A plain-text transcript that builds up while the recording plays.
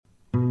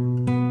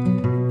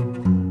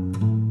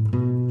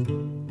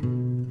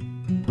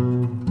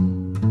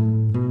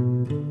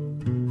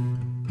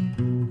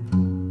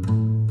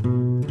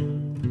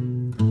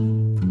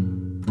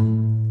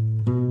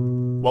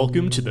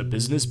Welcome to the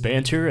Business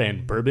Banter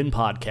and Bourbon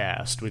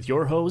Podcast with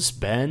your hosts,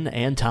 Ben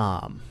and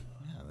Tom.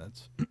 Yeah,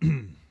 that's.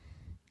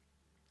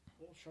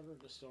 Full sugar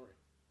distillery.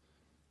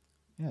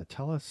 Yeah,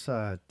 tell us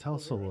a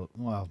little.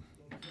 Well,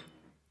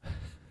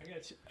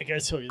 I gotta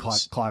tell you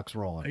this. clock's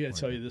rolling. I gotta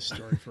tell you this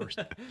story first.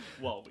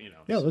 Well,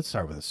 Yeah, let's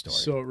start with a story.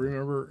 So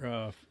remember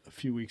a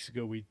few weeks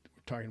ago we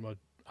were talking about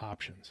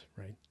options,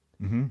 right?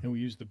 Mm-hmm. And we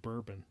used the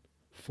bourbon,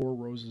 Four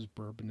Roses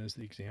bourbon as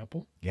the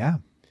example. Yeah.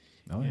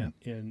 Oh yeah.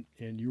 And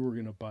you were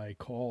gonna buy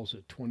calls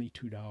at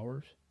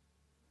 $22,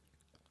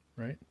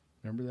 right?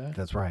 Remember that?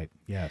 That's right.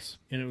 Yes.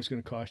 And it was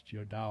gonna cost you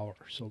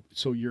 $1.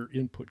 So your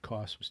input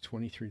cost was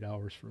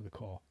 $23 for the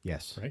call.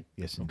 Yes. Right?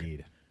 Yes, Okay.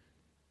 indeed.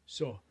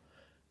 So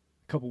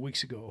a couple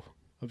weeks ago,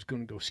 I was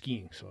going to go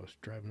skiing, so I was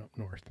driving up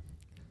north.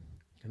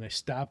 And I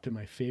stopped at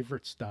my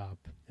favorite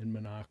stop in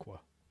Minocqua.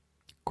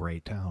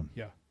 Great town.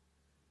 Yeah.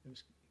 It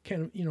was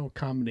kind of,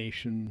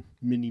 combination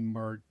mini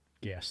mart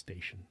gas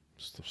station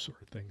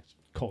sort of thing. It's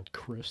called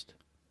Christ,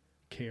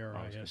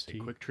 K-R-I-S-T.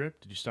 Quick Trip?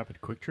 Did you stop at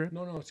Quick Trip?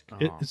 No,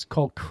 Oh. it's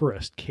called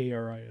Christ,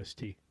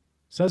 K-R-I-S-T.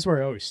 So that's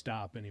where I always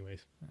stop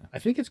anyways. I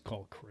think it's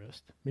called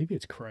Christ. Maybe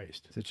it's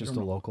Christ. Is it just I a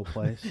don't know. local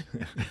place?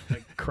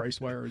 Like, Christ,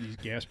 why are these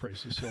gas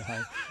prices so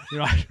high?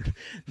 I don't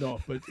know,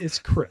 but it's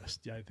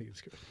Christ. Yeah, I think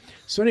it's Christ.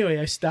 So anyway,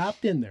 I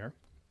stopped in there,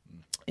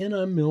 and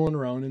I'm milling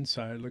around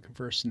inside looking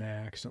for a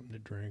snack, something to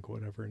drink,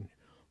 whatever. And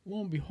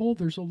lo and behold,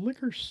 there's a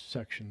liquor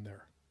section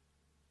there,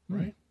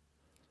 right?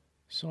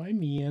 So I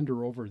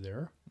meander over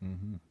there,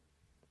 Mm-hmm.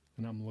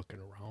 and I'm looking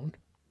around.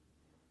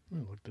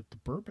 And I looked at the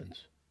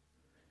bourbons,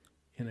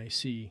 and I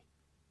see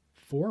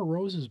Four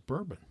Roses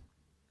bourbon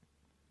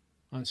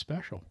on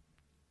special.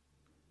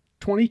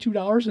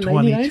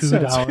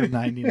 $22.99.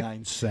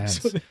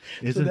 $22.99.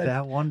 Isn't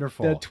that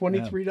wonderful? That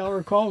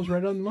 $23 call was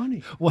right on the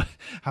money. What?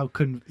 How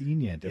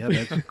convenient. Yeah,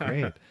 that's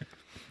great.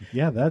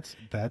 Yeah, that's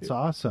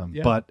awesome.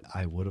 Yeah. But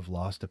I would have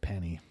lost a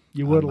penny.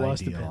 You on would have my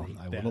lost a deal. penny.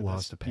 I would Yeah, have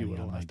lost a you penny would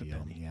have on my lost a deal.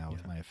 penny. Yeah,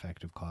 with Yeah. my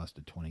effective cost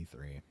of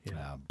 23.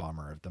 Yeah.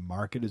 Bummer. If the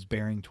market is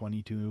bearing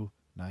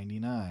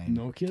 22.99.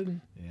 No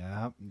kidding.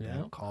 Yeah, Yeah.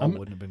 that call I'm-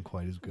 wouldn't have been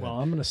quite as good. Well,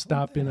 I'm going to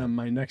stop in on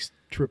my next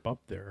trip up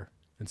there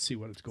and see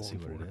what it's going see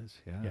for. what it is.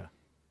 Yeah. Yeah.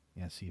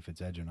 Yeah, see if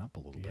it's edging up a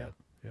little Yeah.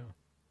 bit.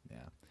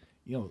 Yeah.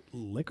 Yeah.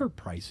 Liquor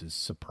prices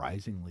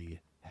surprisingly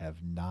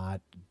have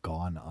not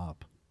gone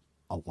up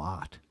a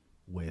lot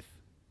with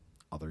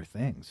other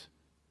things.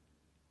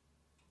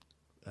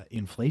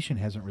 Inflation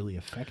hasn't really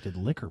affected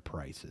liquor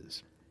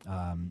prices.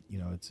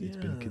 It's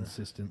been Yeah.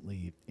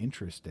 consistently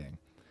interesting,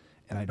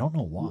 and I don't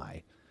know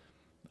why.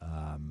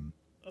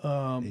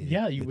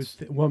 Yeah, you would.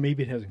 it's- Well,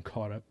 maybe it hasn't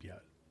caught up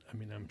yet. I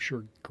mean, I'm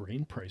sure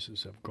grain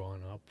prices have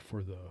gone up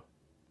for the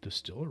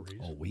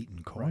distilleries. Oh, wheat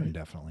and corn Right.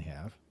 definitely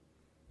have.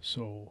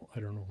 So I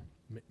don't know.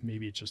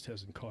 Maybe it just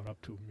hasn't caught up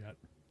to them yet.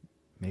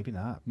 Maybe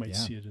not. Might yeah.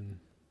 see it in,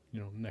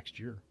 next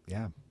year.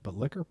 Yeah, but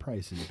liquor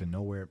prices have been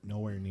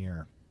nowhere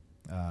near,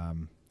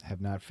 have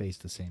not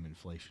faced the same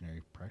inflationary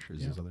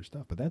pressures as Yeah. other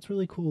stuff. But that's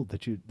really cool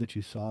that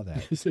you saw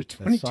that. Is it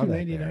That saw that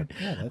there. $22.99?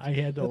 Yeah, that's, I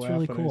had to that's laugh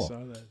really when cool. I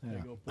saw that. I Yeah.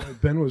 go, boy,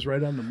 Ben was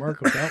right on the mark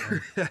with that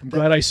one. I'm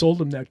glad I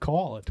sold him that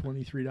call at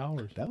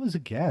 $23. That was a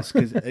guess,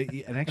 because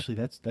and actually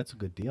that's a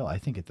good deal. I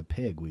think at the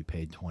Pig we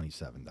paid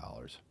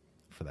 $27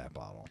 for that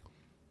bottle.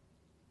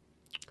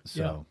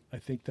 So yeah, I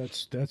think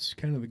that's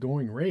kind of the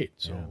going rate.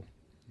 So, Yeah.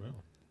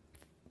 well,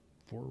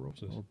 Four a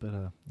Roses. little bit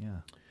of a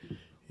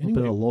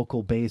Anyway, bit of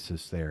local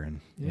basis there in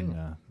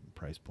Yeah.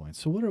 price points.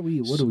 So what are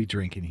we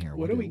drinking here?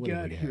 what do we do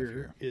got have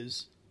here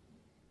is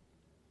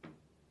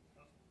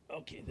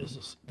okay.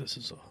 This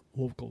is a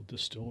local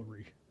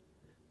distillery,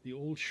 the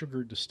Old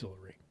Sugar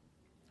Distillery.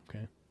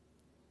 Okay,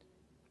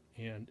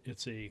 and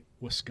it's a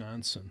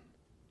Wisconsin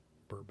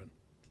bourbon,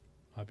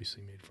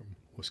 obviously made from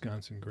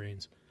Wisconsin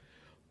grains.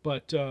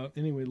 But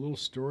anyway, a little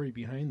story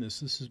behind this.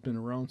 This has been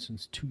around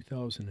since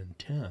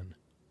 2010.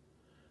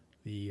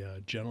 The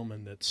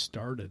gentleman that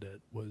started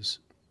it was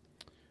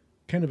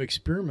kind of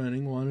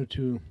experimenting, wanted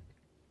to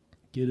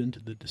get into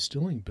the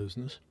distilling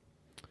business,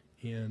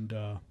 and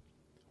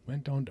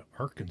went down to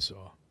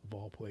Arkansas, of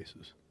all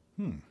places,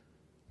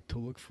 to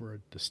look for a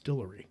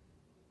distillery,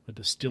 a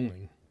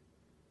distilling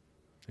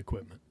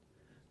equipment,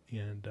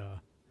 and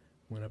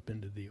went up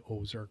into the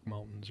Ozark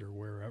Mountains or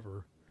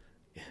wherever,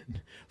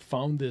 and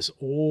found this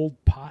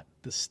old pot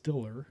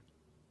distiller,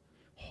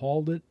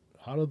 hauled it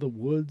out of the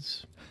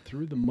woods,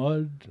 through the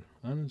mud,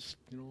 on his,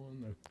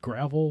 on the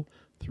gravel,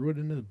 threw it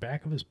into the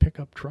back of his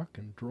pickup truck,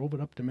 and drove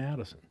it up to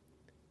Madison,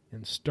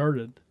 and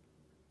started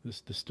this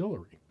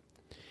distillery.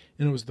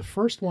 And it was the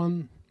first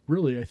one,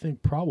 really, I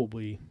think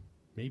probably,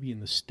 maybe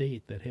in the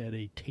state, that had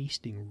a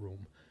tasting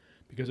room,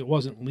 because it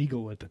wasn't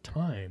legal at the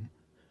time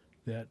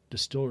that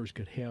distillers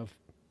could have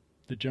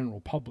the general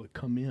public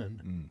come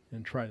in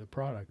and try the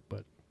product,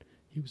 but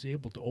he was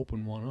able to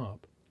open one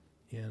up,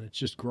 and it's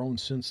just grown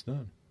since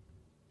then.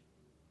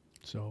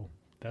 So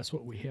that's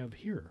what we have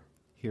here.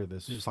 Here,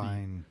 this Is the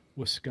fine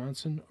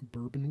Wisconsin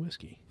bourbon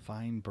whiskey.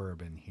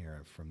 bourbon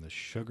here from the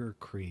Sugar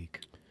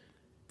Creek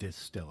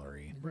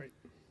Distillery Right.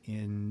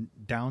 in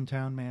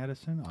downtown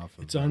Madison,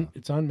 It's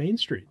on Main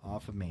Street.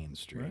 off of Main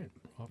Street. Right.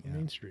 off of Yeah.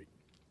 Main Street.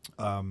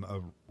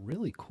 A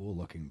really cool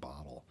looking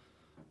bottle.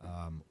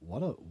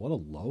 What a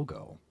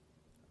logo.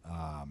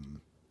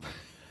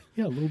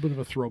 Yeah, a little bit of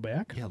a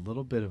throwback. Yeah, a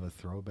little bit of a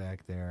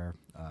throwback there.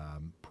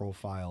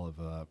 Profile of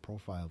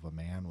a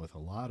man with a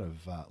lot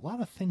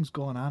of things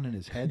going on in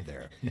his head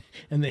there.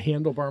 And the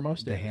handlebar The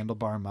mustache.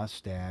 handlebar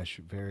mustache,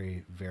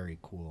 very very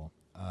cool.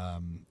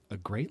 A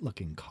great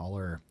looking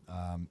color.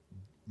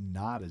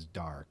 Not as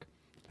dark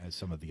as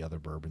some of the other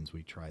bourbons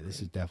we try.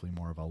 This is definitely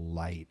more of a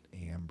light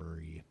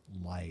ambery,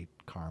 light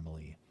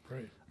caramely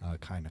Right.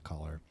 kind of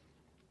color.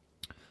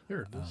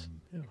 There it is.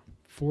 Yeah.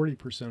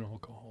 40%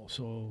 alcohol,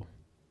 so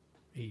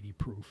 80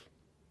 proof.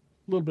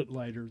 A little bit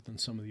lighter than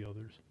some of the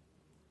others.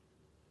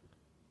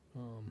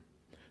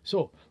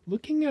 So,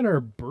 looking at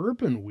our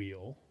bourbon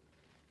wheel,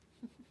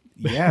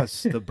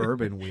 Yes, the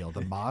bourbon wheel,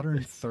 the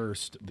Modern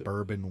Thirst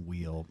bourbon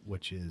wheel,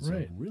 which is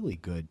Right. a really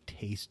good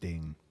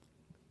tasting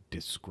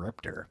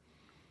descriptor.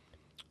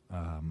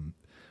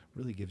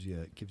 Really gives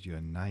you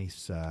a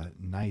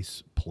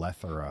nice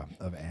plethora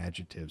of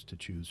adjectives to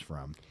choose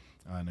from,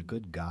 and a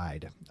good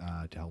guide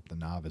to help the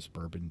novice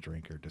bourbon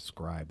drinker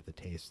describe the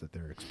taste that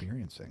they're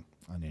experiencing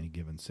on any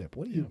given sip.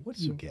 What do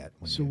you get?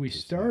 When so you we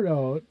taste start that?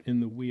 out in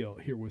the wheel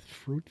here with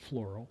fruit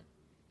floral.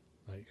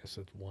 I guess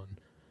that's one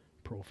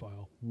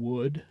profile.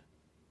 Wood,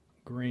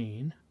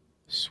 grain,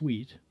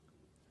 sweet,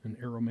 and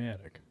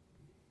aromatic.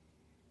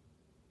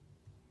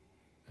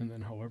 And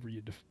then however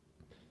you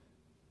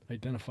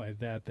identify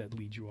that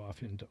leads you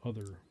off into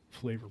other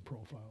flavor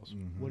profiles.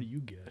 Mm-hmm. What do you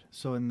get?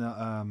 So in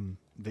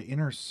the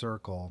inner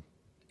circle,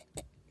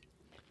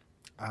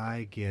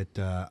 I get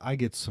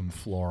some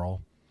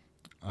floral.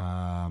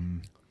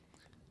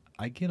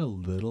 I get a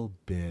little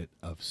bit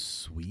of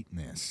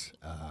sweetness,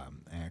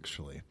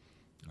 actually,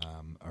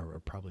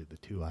 or probably the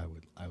two I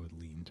would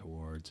lean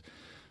towards.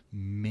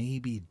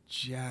 Maybe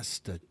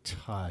just a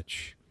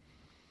touch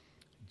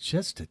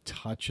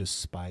of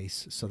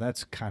spice. So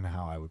that's kind of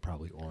how I would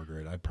probably order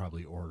it. I'd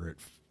probably order it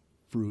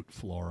fruit,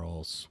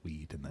 floral,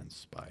 sweet, and then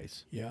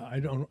spice. Yeah, I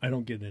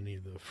don't get any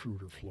of the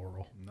fruit or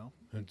floral. No,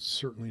 And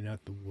certainly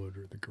not the wood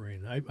or the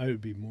grain. I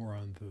would be more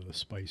on the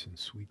spice and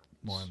sweet.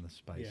 more on the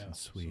spice and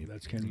sweet. So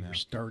that's kind of Yeah. your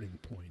starting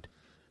point.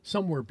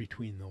 Somewhere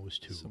between those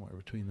two. Somewhere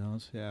between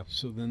those, yeah.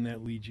 So then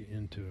that leads you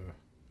into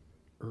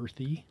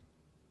earthy,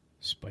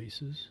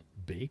 spices,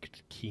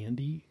 baked,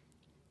 candy,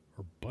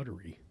 or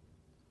buttery.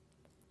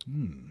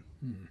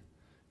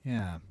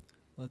 Yeah.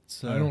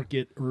 Let's. I don't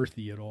get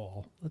earthy at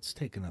all. Let's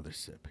take another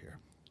sip here.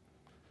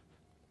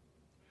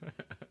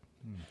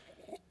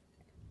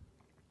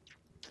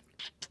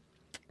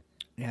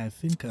 Yeah, I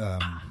think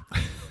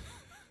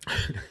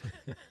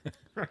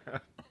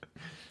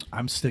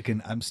I'm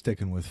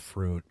sticking with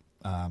fruit.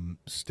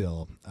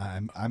 Still,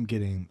 I'm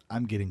getting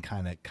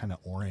kind of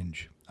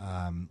orange.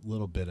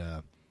 Little bit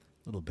of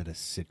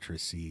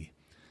citrusy.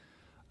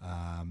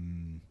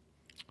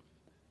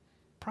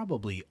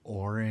 Probably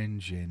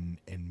orange and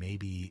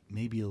maybe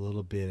a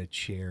little bit of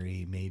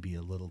cherry, maybe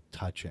a little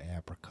touch of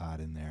apricot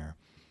in there.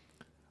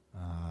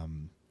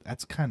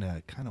 That's kind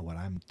of what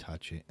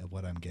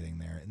what I'm getting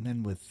there. And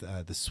then with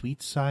the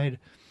sweet side,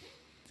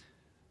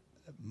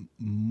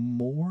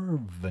 more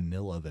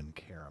vanilla than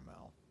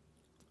caramel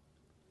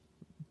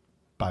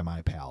by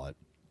my palate.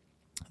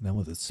 And then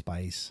with the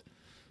spice,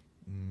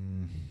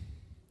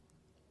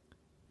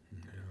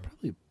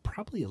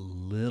 probably a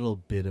little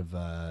bit of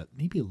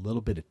maybe a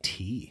little bit of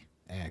tea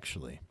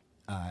actually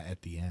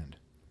at the end,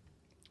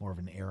 more of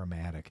an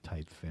aromatic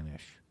type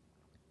finish.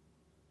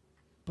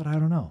 But I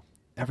don't know.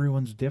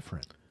 Everyone's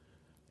different.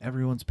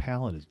 Everyone's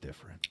palate is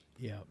different.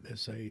 Yeah,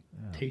 as I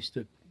taste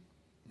it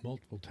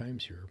multiple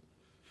times here.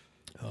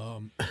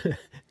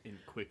 In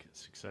quick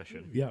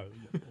succession. Yeah.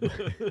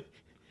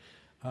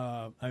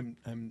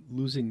 I'm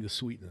losing the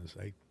sweetness.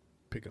 I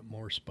pick up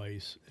more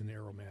spice and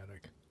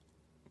aromatic.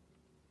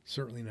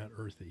 Certainly not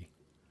earthy.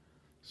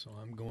 So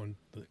I'm going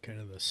the kind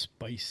of the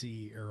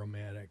spicy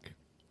aromatic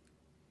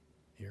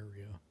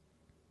area.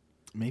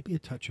 Maybe a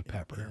touch of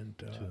pepper. And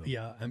too.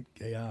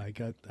 I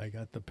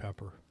got the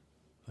pepper.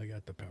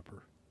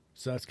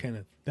 So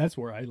that's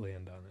where I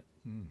land on it.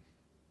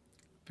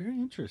 Very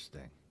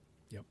interesting.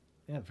 Yep.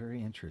 Yeah,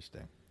 very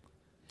interesting.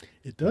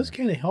 It does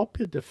kind of help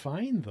you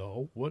define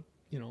though what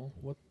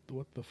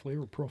the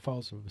flavor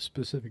profiles of a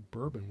specific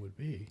bourbon would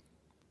be.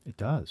 It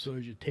does. So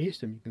as you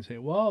taste them, you can say,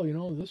 well,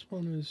 this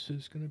one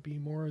is going to be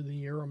more of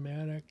the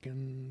aromatic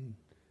and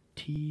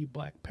tea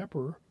black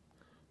pepper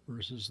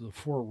versus the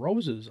Four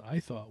Roses I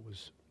thought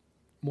was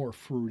more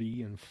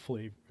fruity and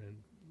flavor and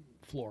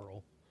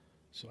floral.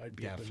 So I'd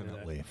be up into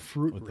Definitely that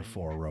fruit with the range.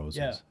 Four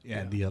Roses.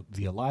 Yeah.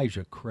 The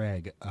Elijah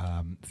Craig.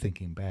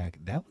 Thinking back,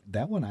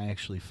 that one I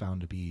actually found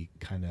to be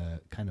kind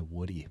of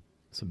woody,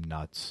 some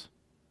nuts,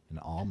 and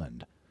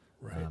almond.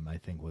 Right. I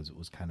think was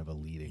kind of a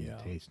leading Yeah.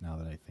 taste. Now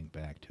that I think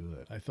back to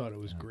it, I thought it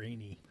was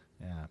grainy,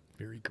 yeah,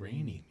 very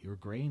grainy. You were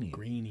grainy.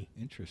 Grainy.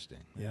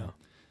 Interesting. Yeah.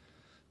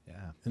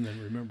 Yeah. And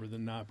then remember the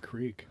Knob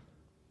Creek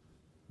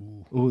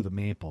Ooh, the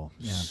maple.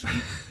 Yeah.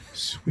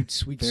 Sweet,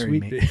 Very,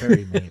 sweet.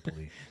 very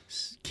mapley.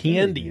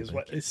 Candy Very is mapley.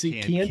 what.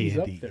 See, candy's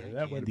candy, up there.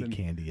 That would have been.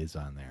 candy is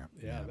on there.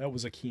 Yeah, that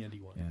was a candy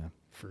one. Yeah.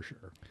 For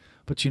sure.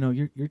 But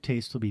your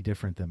taste will be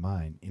different than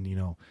mine, and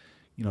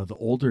the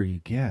older you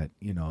get,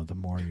 the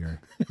more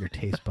your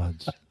taste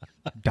buds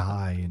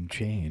die and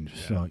change.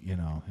 Yeah. So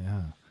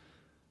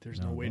There's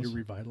no way to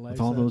revitalize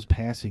with all that? those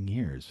passing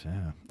years.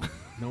 Yeah,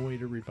 No way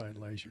to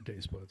revitalize your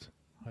taste buds.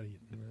 How do you?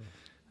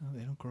 well,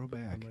 they don't grow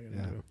back. What am I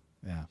gonna do?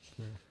 Yeah.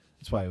 Yeah.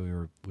 That's why we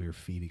were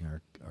feeding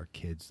our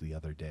kids the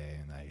other day,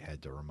 and I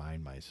had to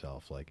remind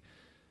myself, like,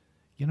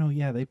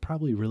 they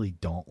probably really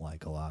don't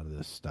like a lot of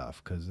this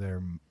stuff because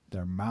their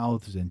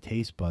mouths and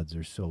taste buds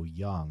are so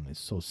young, it's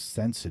so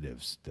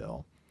sensitive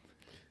still.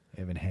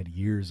 They haven't had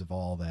years of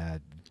all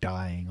that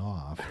dying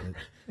off.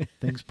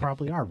 Things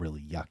probably are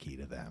really yucky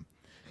to them.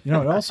 It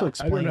also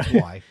explains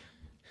why,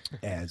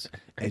 as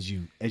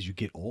you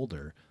get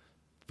older,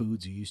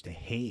 foods you used to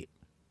hate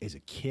as a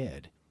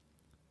kid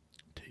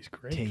Tastes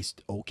great.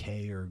 taste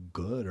okay or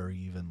good or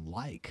even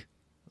like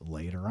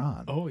later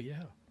on. Oh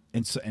yeah.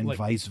 And like-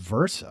 vice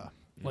versa.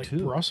 Like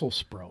too. Brussels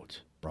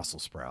sprouts.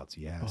 Brussels sprouts,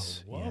 Oh,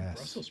 yes. wow, yes.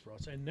 Brussels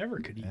sprouts. I never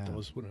could eat Yeah.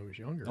 those when I was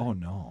younger. Oh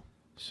no.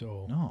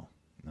 So No.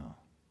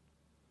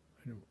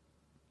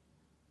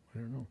 I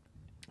don't know.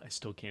 I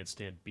still can't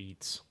stand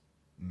beets.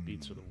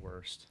 Beets are the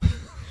worst.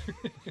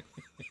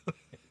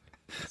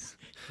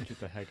 Get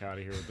the heck out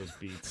of here with those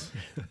beets.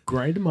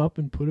 Grind them up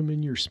and put them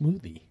in your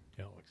smoothie,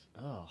 Alex.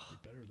 Oh,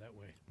 Better that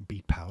way.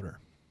 Beet powder.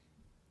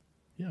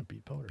 Yeah,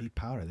 beet powder. Beet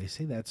powder. They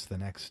say that's the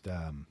next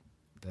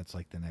that's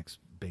like the next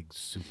big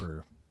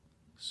superfood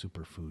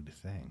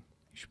thing.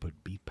 You should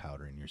put beet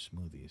powder in your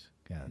smoothies.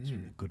 Yeah, it's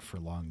good for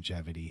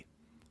longevity.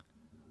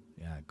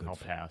 Yeah, good. I'll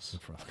pass.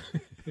 Good for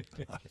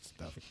a lot of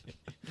stuff.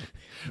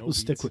 No We'll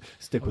stick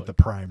beets. with the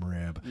prime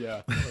rib.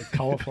 Yeah. Like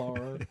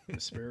cauliflower,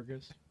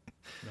 asparagus.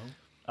 No.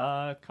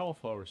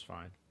 Cauliflower's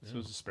fine. So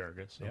is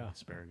asparagus. I Yeah. like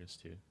asparagus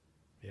too.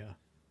 Yeah.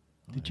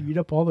 Did you eat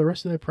up all the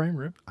rest of that prime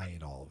rib? I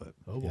ate all of it.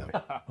 Oh boy.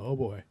 Yeah. Oh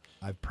boy.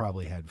 I've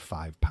probably had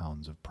 5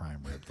 pounds of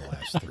prime rib the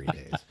last 3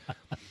 days.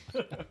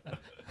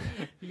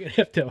 You're gonna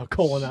have to have a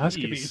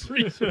colonoscopy. Jeez.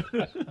 pretty soon.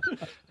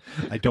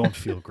 I don't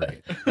feel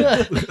great.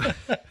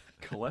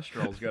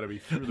 Cholesterol's got to be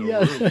through the Yeah,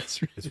 roof.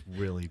 that's right. It's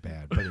really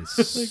bad, but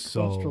it's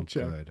so cholesterol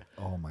check. good.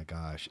 Oh my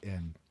gosh.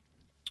 And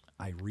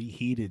I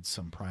reheated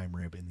some prime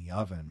rib in the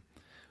oven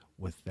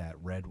with that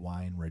red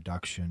wine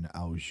reduction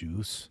au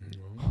jus.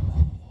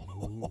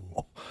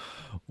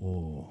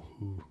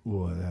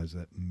 Oh, that has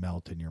that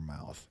melt in your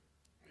mouth.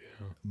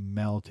 Yeah.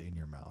 Melt in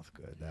your mouth.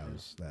 Good. That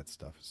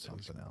stuff is That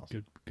was something else.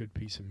 Good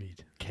piece of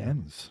meat.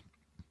 Ken's,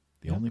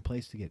 the Yeah. only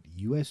place to get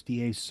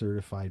USDA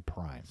certified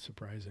prime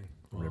Surprising.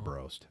 rib Wow.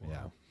 roast. Wow.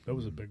 Yeah, That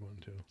was a big one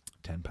too.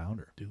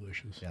 10-pounder.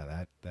 Delicious.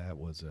 Yeah, that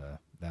was a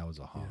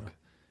hunk.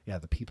 Yeah,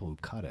 the people who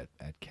cut it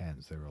at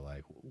Ken's, they were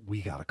like,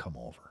 "We got to come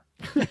over."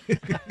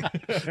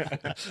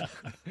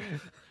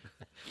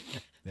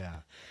 Yeah.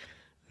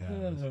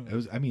 It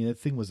was. I mean, that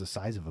thing was the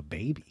size of a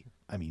baby.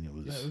 I mean, it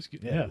was. Yeah, it was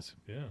good. Yeah, Yeah. it was,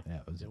 Yeah. yeah,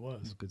 it was. It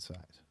was. good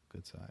size.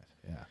 Good size.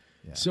 Yeah.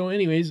 Yeah. So,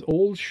 anyways,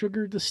 Old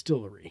Sugar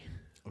Distillery.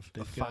 a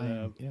They've got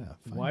a fine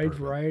wide bourbon.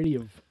 variety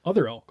of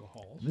other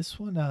alcohols. This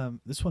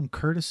one,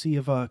 courtesy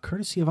of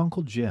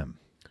Uncle Jim.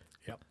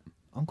 Yep.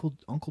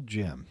 Uncle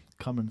Jim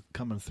coming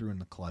through in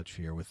the clutch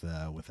here with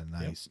a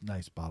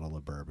nice bottle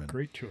of bourbon.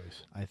 Great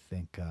choice. I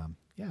think,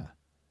 yeah,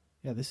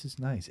 this is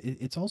nice.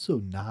 It's also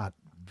not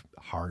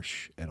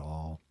harsh at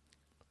all.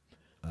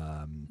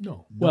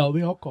 No. Well,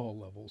 the alcohol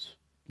levels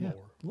Yeah,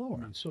 lower. lower.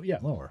 I mean, so yeah,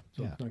 Lower.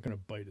 So Yeah, it's not going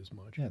to bite as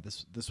much. yeah.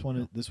 This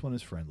one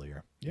is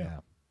friendlier.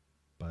 Yeah.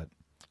 But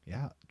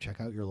yeah,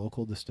 check out your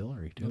local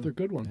distillery too. Another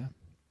good one. Yeah,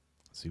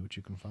 see what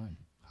you can find.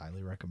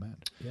 Highly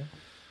recommend. Yeah.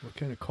 What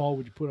kind of call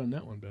would you put on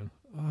that one, Ben?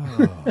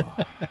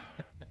 Oh.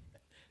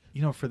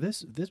 For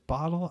this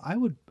bottle,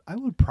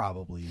 I'd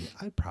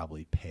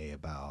probably pay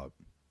about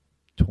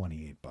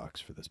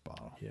 $28 for this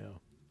bottle. Yeah.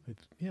 I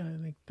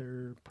think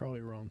they're probably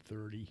around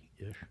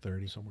 30-ish.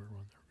 30? Somewhere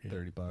around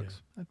there. Yeah. $30.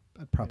 Yeah.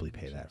 I'd probably Yeah, I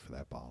pay think so. that for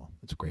that bottle.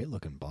 It's a great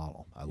looking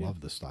bottle. I Yeah. love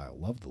the style.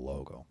 Love the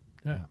logo.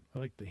 Yeah. Yeah. I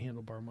like the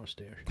handlebar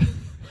mustache.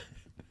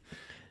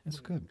 It's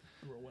good.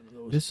 Roll one of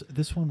those.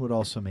 This one would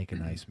also make a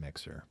nice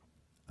mixer.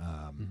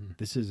 Mhm.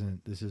 This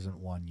isn't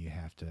one you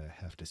have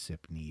to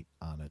sip neat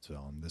on its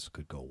own. This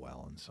could go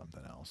well in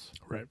something else.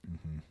 Right.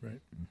 Mm-hmm.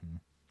 Right. Mm-hmm.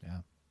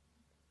 Yeah.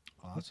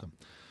 Awesome.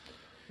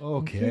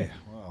 Okay.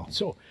 Wow.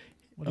 So,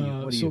 What do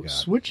you so got?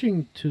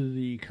 switching to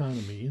the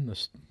economy and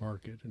the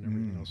market and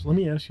everything Mm. else, let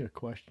me ask you a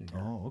question here.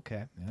 Oh,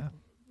 okay. Yeah.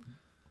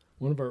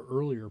 One of our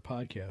earlier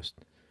podcasts,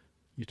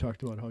 you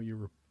talked about how you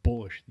were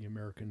bullish the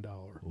American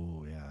dollar.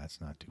 Oh, yeah. That's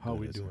not too How good.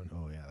 we is it? doing?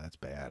 Oh, yeah. That's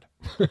bad.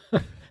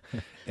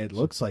 It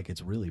looks like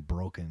it's really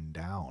broken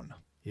down.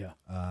 Yeah.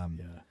 Um,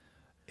 Yeah.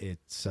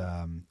 It's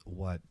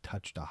what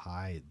touched a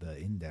high, the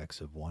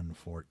index of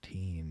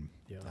 114.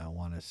 Yeah. I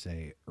want to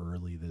say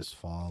early this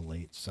fall,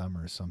 late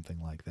summer, something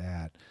like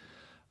that.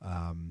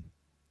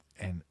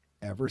 And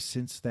ever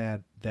since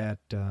that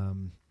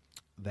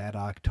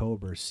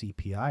October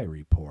CPI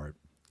report,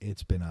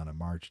 it's been on a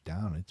march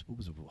down. It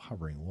was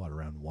hovering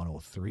around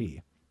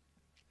 103.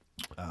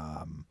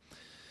 I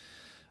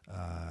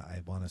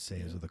want to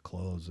say as of the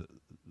close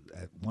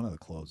at one of the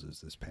closes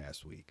this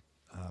past week,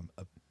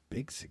 a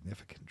big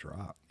significant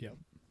drop. Yep.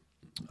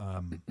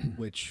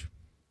 Which,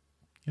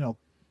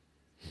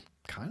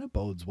 kind of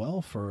bodes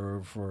well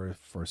for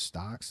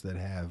stocks that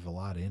have a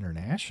lot of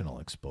international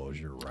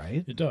exposure,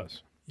 right? It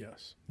does.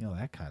 Yes.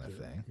 That kind of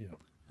thing. Yeah.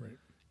 Right.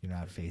 You're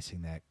not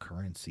facing that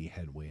currency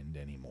headwind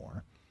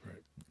anymore.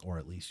 Right. Or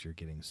at least you're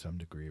getting some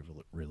degree of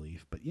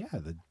relief. But yeah,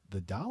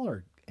 the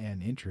dollar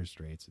and interest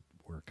rates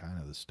were kind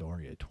of the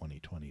story of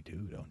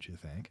 2022, don't you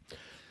think?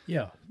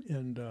 Yeah.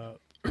 And,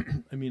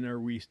 I mean, are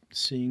we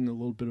seeing a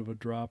little bit of a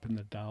drop in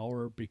the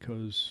dollar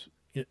because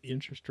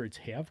interest rates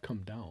have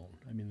come down?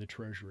 I mean, the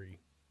Treasury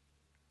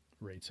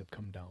rates have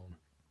come down.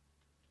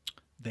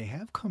 They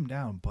have come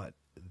down, but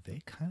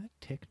they kind of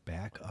ticked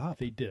back up.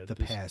 They did. The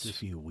past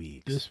few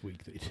weeks. This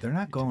week they did. They're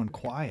not going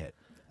quiet.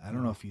 I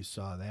don't know if you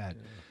saw that.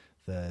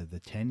 Yeah. The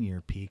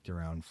 10-year peaked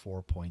around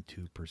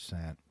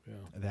 4.2%. Yeah.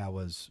 That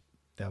was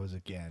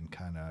again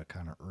kind of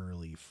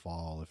early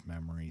fall, if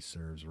memory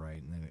serves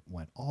right, and then it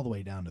went all the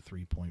way down to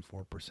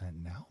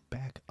 3.4%. Now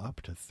back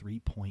up to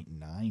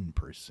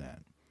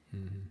 3.9%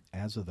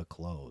 as of the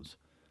close.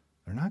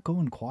 They're not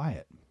going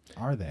quiet,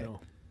 are they? No,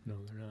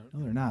 they're not.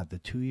 No, they're not. The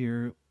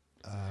 2-year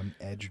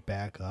edged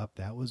back up.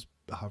 That was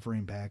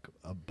hovering back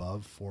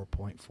above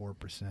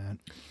 4.4%.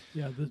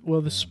 Yeah.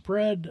 The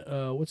spread.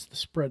 What's the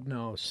spread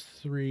now? It's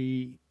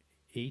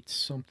 3/8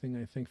 something,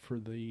 I think, for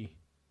the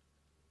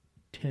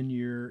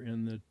 10-year,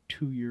 and the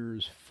 2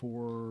 years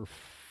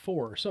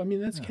 4.4. So I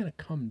mean, that's kind of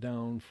come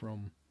down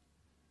from.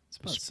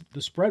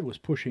 The spread was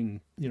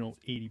pushing,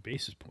 80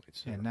 basis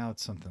points. And now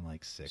it's something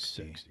like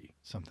 60. 60.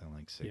 Something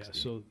like 60. Yeah.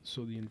 So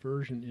the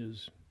inversion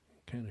is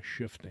kind of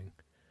shifting,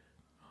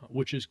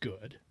 which is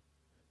good.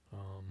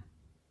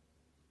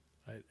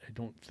 I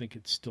don't think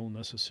it still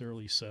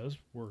necessarily says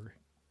we're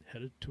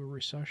headed to a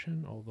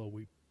recession, although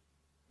we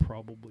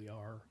probably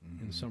are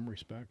in some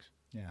respects.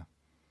 Yeah.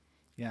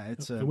 Yeah,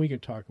 it's and we can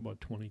talk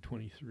about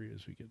 2023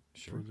 as we get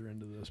Sure. further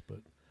into this,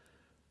 but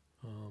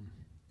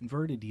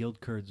inverted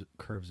yield curve's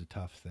a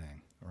tough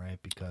thing, right?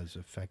 Because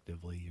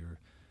effectively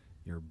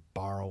you're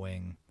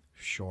borrowing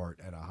short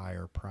at a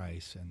higher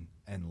price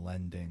and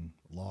lending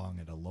long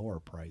at a lower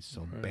price.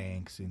 So Right.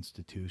 banks,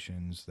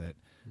 institutions that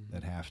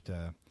have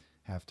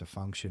to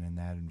function in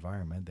that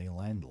environment, they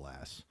lend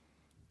less.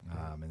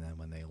 And then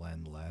when they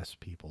lend less,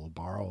 people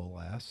borrow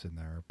less, and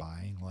they're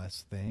buying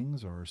less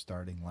things or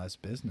starting less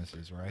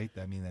businesses, right?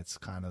 I mean, that's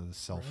kind of the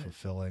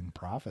self-fulfilling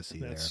prophecy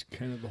that's there.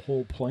 kind of the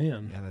whole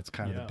plan. Yeah, that's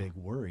kind of Yeah. the big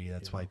worry.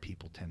 That's Yeah. why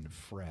people tend to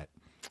fret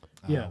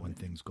Yeah. when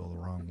things go the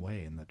wrong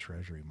way in the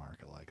treasury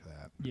market like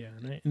that. Yeah,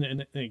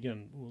 and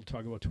again, we'll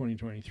talk about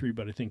 2023,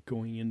 but I think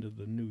going into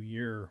the new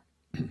year,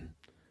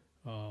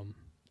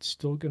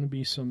 still going to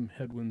be some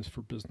headwinds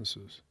for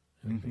businesses,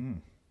 I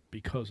think,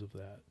 because of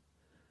that,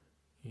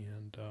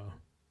 and a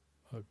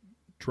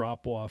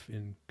drop off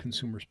in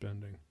consumer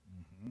spending.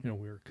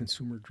 We're a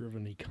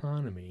consumer-driven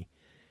economy,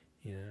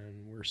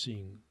 and we're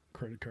seeing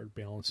credit card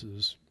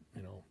balances,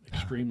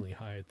 extremely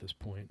high at this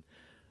point.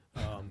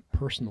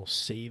 Personal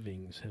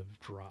savings have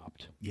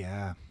dropped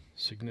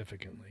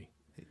significantly.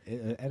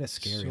 At a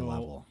scary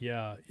level.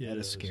 Yeah, it At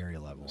a is. scary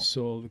level.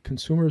 So the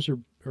consumers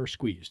are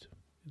squeezed.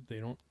 They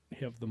don't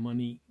have the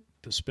money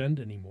to spend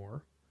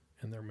anymore,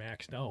 and they're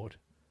maxed out.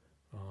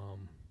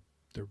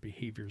 Their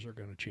behaviors are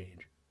going to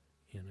change,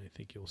 and I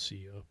think you'll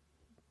see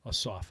a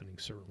softening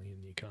certainly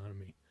in the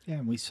economy. Yeah,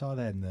 and we saw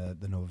that in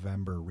the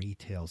November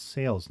retail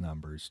sales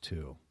numbers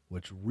too,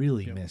 which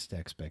really missed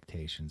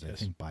expectations, I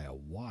think, by a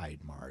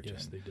wide margin.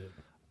 Yes, they did.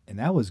 And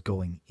that was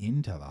going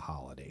into the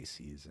holiday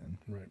season.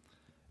 Right.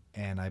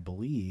 And I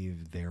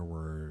believe there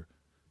were,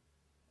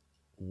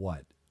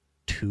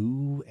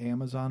 2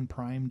 Amazon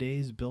Prime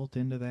days built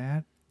into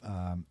that,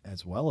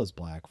 as well as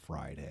Black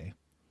Friday,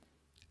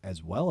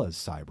 as well as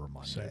Cyber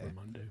Monday. Cyber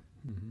Monday.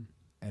 Mm-hmm.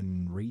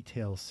 And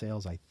retail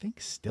sales, I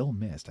think, still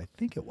missed. I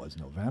think it was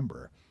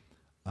November.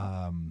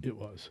 It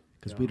was.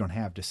 Because we don't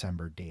have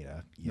December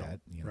data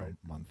yet. No, right.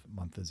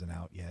 Month isn't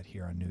out yet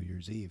here on New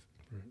Year's Eve.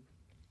 Right.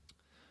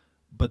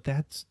 But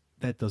that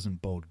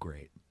doesn't bode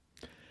great.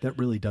 That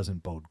really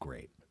doesn't bode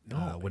great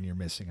No. when you're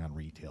missing on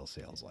retail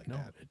sales like No,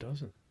 that. it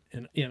doesn't.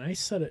 And I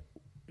said it,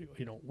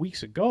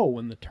 weeks ago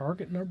when the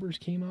Target numbers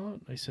came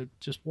out. I said,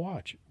 just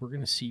watch. We're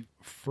going to see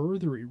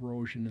further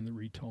erosion in the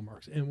retail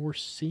markets, and we're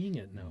seeing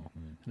it now.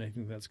 And I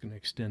think that's going to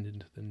extend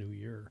into the new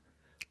year.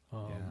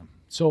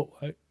 So,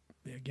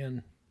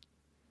 again,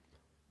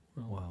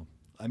 Well,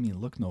 I mean,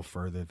 look no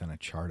further than a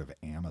chart of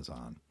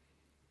Amazon.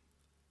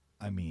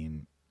 I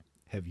mean,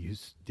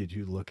 did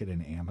you look at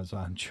an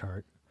Amazon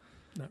chart?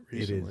 not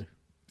recently.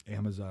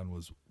 Amazon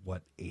was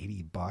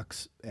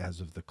 $80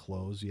 as of the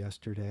close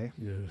yesterday.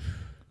 Yeah.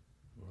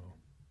 Well,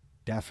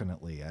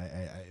 Definitely,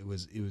 it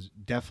was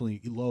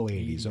definitely low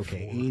 80s.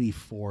 Okay,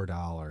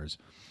 $84.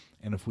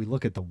 And if we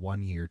look at the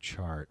 1-year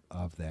chart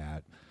of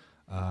that,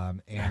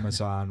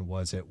 Amazon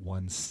was at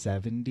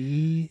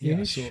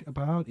 170-ish Yeah,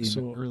 about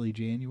in early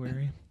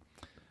January.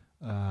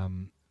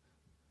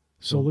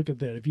 So look at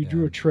that. If you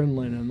drew a trend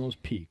line on those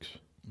peaks,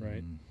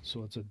 right? Mm.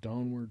 So it's a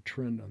downward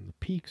trend on the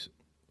peaks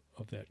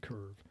of that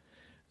curve.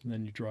 And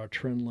then you draw a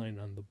trend line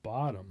on the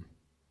bottom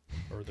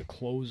or the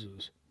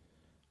closes.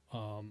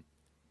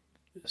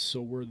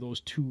 So where those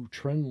two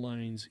trend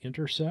lines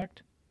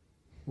intersect,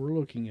 we're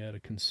looking at a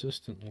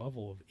consistent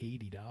level of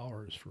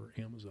 $80 for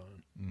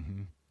Amazon.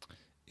 Mm-hmm.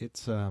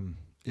 It's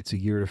a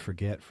year to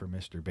forget for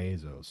Mr.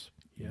 Bezos.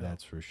 Yeah.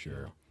 That's for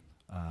sure.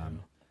 Yeah.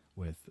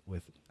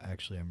 With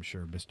actually, I'm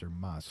sure Mr.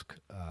 Musk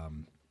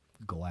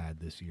glad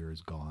this year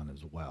is gone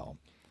as well.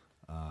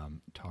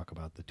 Talk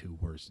about the two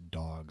worst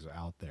dogs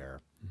out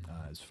there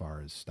as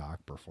far as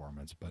stock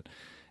performance. But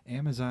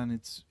Amazon,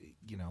 it's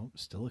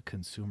still a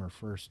consumer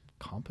first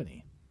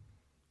company.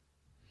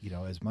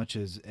 As much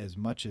as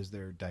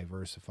they're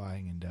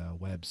diversifying into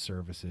web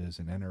services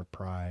and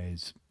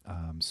enterprise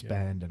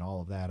spend and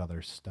all of that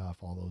other stuff,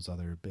 all those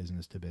other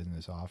business to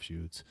business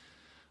offshoots.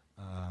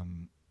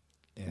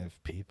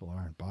 If people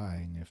aren't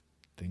buying, if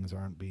things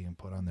aren't being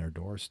put on their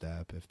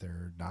doorstep, if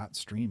they're not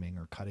streaming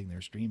or cutting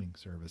their streaming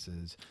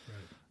services,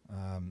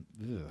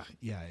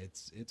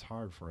 it's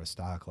hard for a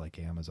stock like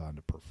Amazon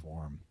to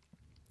perform.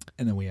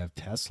 And then we have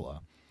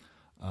Tesla,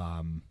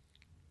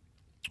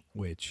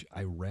 which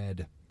I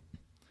read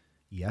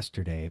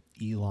yesterday.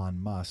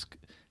 Elon Musk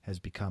has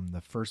become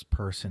the first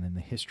person in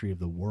the history of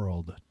the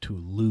world to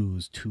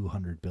lose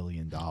 $200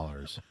 billion.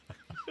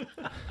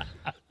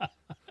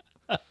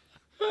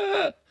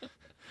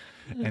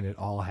 And it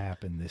all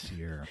happened this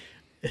year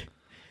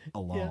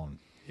alone.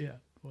 Yeah.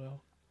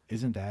 Well,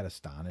 isn't that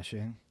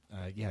astonishing?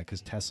 Because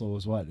Tesla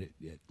was what?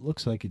 It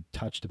looks like it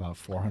touched about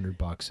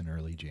 $400 in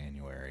early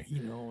January.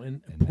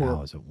 And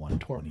now it's at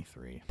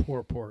 123.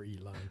 Poor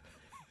Elon,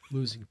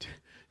 losing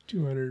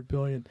 $200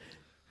 billion.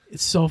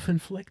 It's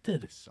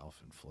self-inflicted.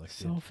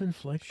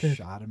 Self-inflicted.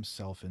 Shot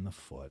himself in the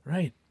foot.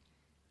 Right.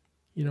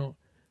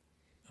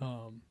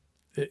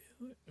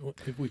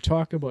 If we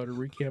talk about a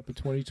recap of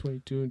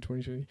 2022 and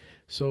 2020,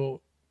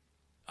 so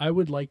I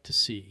would like to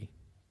see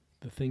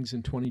the things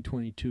in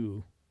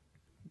 2022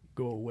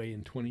 go away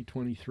in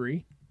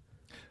 2023.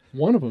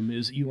 One of them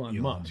is Elon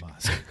Musk.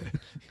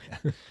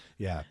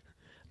 Yeah. I'm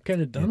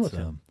kind of done with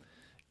him.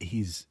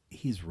 He's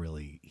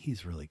really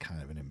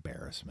kind of an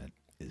embarrassment,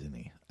 isn't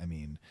he? I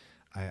mean,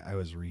 I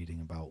was reading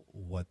about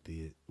what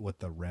the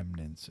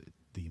remnants,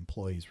 the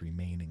employees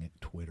remaining at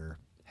Twitter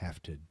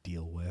have to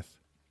deal with.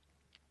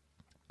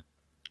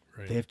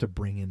 Right. They have to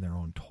bring in their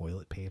own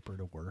toilet paper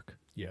to work.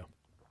 Yeah.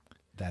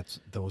 That's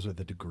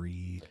the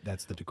degree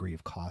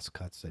of cost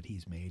cuts that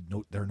he's made.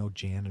 There are no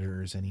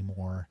janitors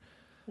anymore.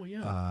 Well,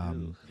 yeah.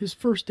 His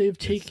first day of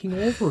taking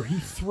over, he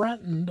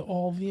threatened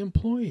all the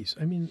employees.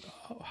 I mean,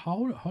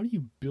 how do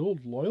you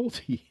build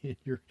loyalty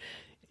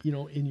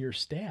in your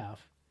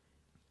staff,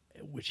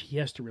 which he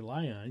has to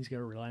rely on? He's got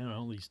to rely on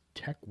all these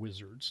tech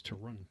wizards to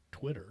run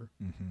Twitter,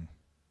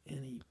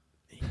 and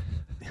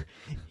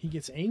he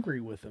gets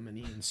angry with them and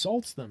he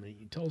insults them and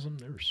he tells them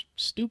they're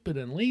stupid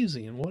and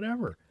lazy and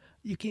whatever.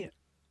 You can't.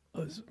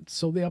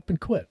 So they up and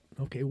quit.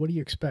 Okay, what do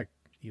you expect,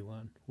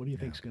 Elon? What do you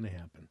think's going to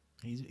happen?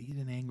 He's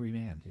an angry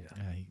man. Yeah,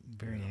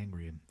 very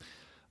angry.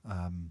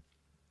 And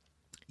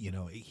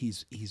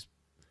he's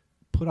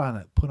put on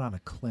a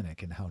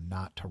clinic in how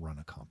not to run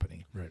a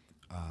company. Right.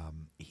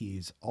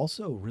 He's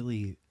also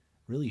really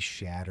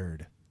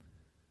shattered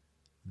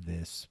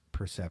this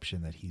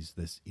perception that he's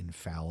this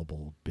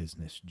infallible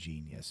business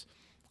genius.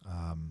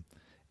 And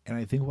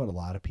I think what a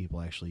lot of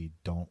people actually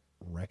don't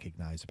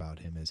recognize about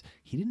him is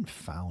he didn't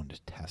found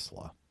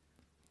Tesla.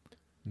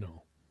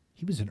 No.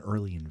 He was an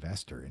early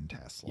investor in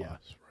Tesla.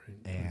 Yes,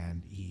 right.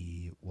 And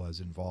he was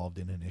involved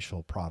in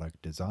initial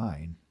product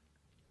design.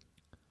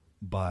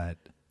 But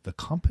the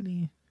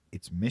company,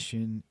 its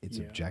mission, its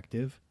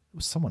objective, it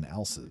was someone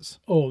else's.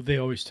 Oh, they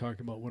always talk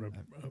about what a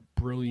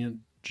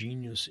brilliant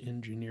genius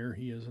engineer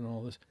he is and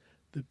all this.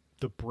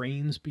 The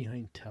brains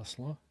behind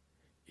Tesla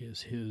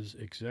is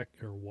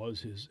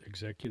was his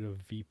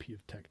executive VP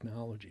of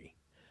technology.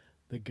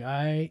 The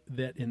guy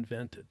that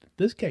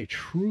this guy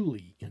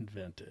truly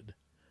invented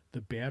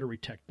the battery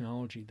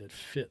technology that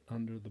fit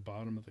under the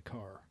bottom of the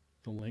car.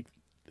 The length.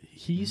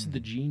 He's the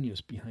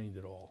genius behind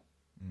it all.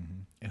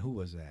 Mm-hmm. And who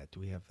was that?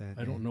 Do we have that?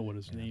 I don't know what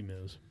his name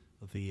is.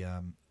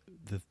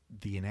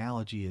 The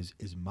analogy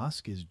is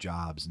Musk is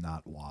Jobs,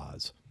 not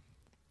Woz.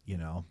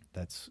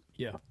 That's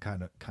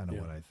kind of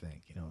what I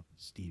think.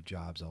 Steve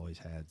Jobs always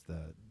had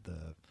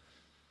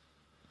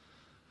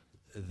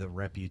the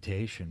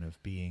reputation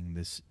of being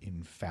this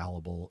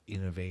infallible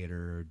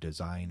innovator,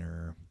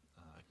 designer,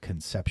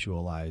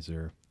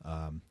 conceptualizer.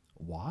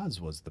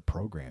 Woz was the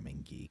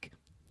programming geek.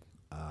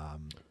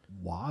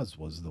 Woz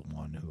was the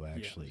one who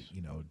actually,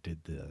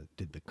 did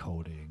the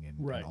coding and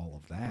all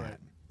of that. Right.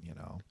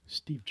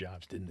 Steve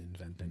Jobs didn't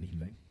invent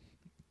anything.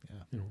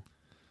 Yeah.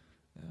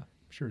 I'm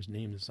sure his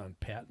name is on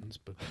patents,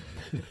 but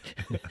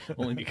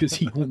only because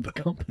he owned the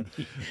company.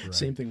 Right.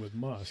 Same thing with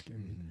Musk.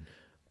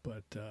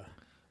 But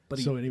But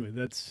so anyway,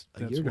 that's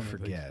a year one to of the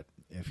forget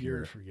if Year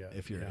you're to forget,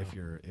 if you're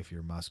yeah. if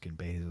you're Musk and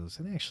Bezos,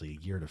 and actually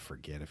a year to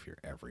forget if you're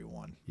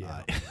everyone.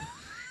 Yeah.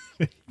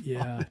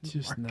 Yeah,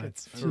 just not,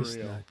 market's just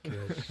surreal. not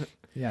good.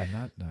 Yeah,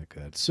 not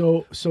good.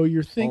 So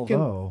you're thinking.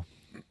 Although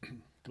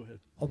Go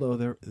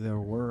ahead. there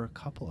were a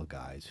couple of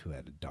guys who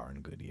had a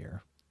darn good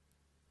year.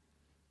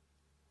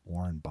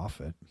 Warren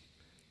Buffett,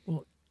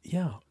 Well,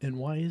 yeah, and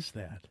why is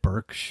that?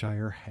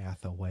 Berkshire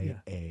Hathaway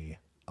Yeah. A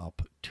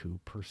up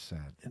 2%.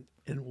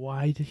 And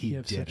why did he He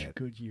have did such a it.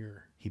 good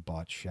year? He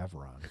bought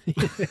Chevron.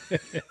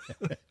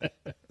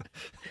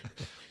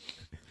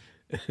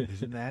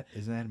 Isn't that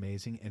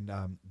amazing?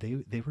 And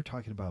they were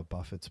talking about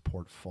Buffett's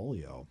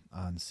portfolio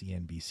on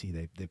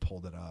CNBC. They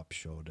pulled it up,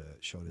 showed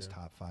his Yeah.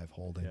 top 5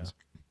 holdings,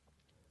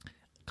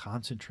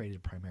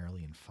 concentrated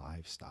primarily in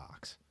 5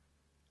 stocks,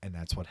 and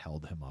that's what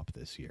held him up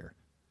this year.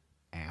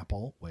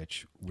 Apple,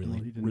 which he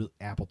didn't-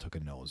 Apple took a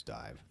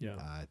nosedive Yeah.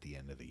 at the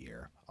end of the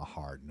year, a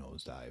hard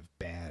nosedive,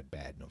 bad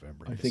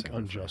November. I and think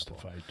December for Apple.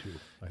 unjustified too.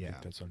 I Yeah.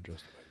 think that's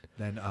unjustified.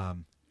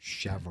 Then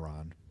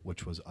Chevron,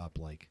 which was up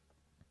like,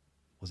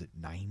 was it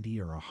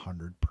 90 or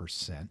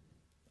 100%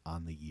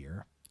 on the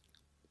year?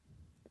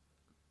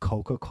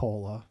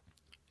 Coca-Cola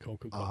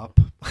Coca-Cola. up.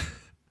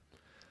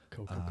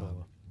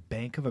 Coca-Cola.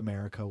 Bank of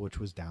America, which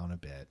was down a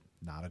bit.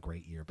 Not a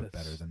great year, but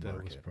better than that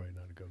was market. probably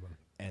not a good one.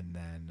 And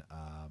then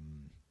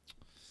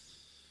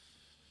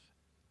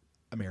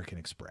American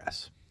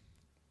Express.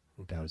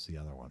 Okay. That was the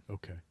other one.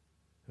 Okay,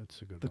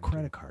 that's a good The one. too.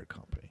 credit card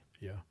company,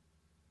 Yeah.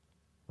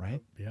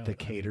 right? Yeah, I That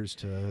caters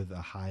to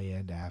the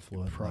high-end,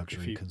 affluent, If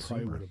luxury he probably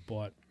consumer. would have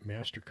bought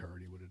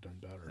MasterCard, he would have done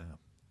better Yeah.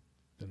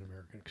 than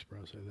American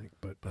Express, I think.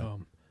 But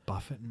But-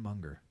 Buffett and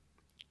Munger.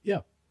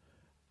 yeah.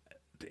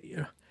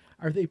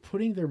 Are they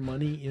putting their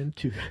money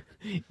into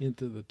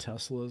into the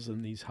Teslas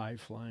and these high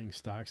flying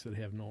stocks that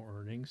have no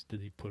earnings?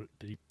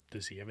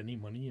 Does he have any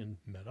money in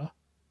Meta?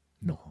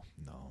 No.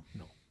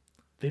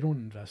 They don't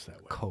invest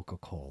that way.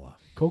 Coca-Cola.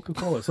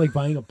 Coca-Cola, it's like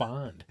buying a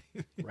bond,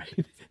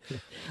 right?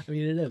 I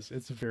mean, it is.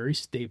 It's very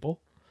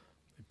stable.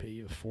 They pay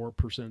you a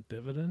 4%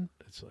 dividend.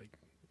 It's like,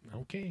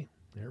 okay,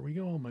 there we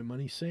go. My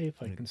money's safe.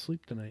 I can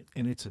sleep tonight.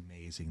 And it's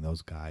amazing,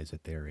 those guys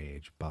at their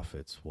age.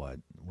 Buffett's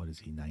what is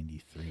he,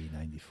 93,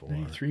 94?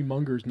 93,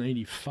 Munger's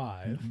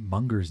 95.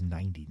 Munger's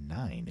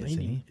 99, isn't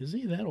 90. he? Is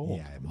he that old?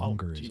 Yeah, Oh,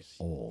 Munger is geez.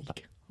 old.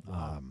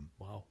 Wow.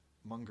 Wow.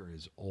 Munger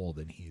is old,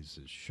 and he's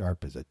as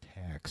sharp as a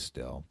tack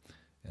still.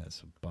 Yeah,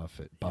 so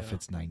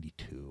Buffett's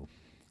 92.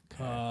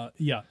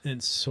 Yeah,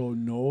 and so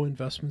no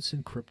investments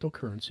in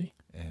cryptocurrency,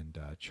 And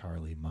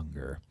Charlie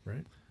Munger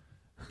right?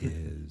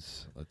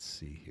 is, let's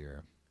see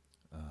here,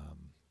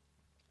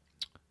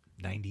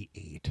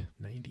 98.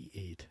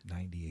 98.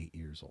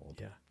 Years old.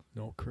 Yeah,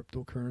 no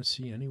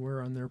cryptocurrency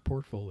anywhere on their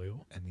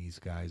portfolio. And these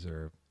guys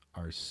are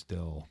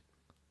still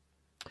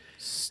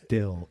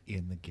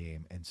in the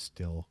game and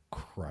still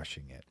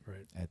crushing it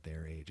Right. at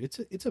their age.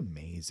 It's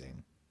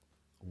amazing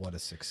what a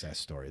success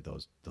story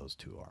those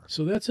two are.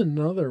 So that's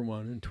another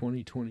one in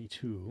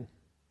 2022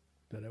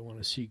 that I want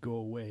to see go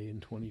away in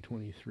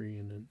 2023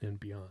 and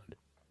beyond.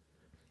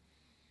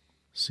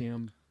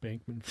 Sam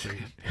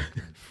Bankman-Fried.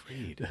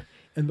 Freed.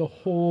 And the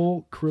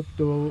whole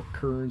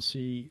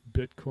cryptocurrency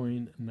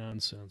Bitcoin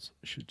nonsense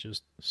should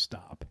just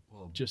stop.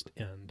 Just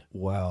end.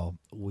 Well,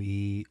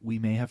 we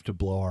may have to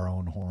blow our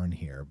own horn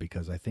here,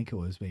 because I think it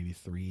was maybe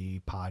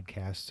 3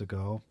 podcasts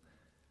ago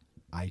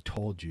I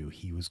told you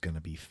he was going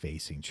to be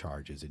facing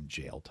charges in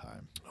jail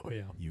time. Oh,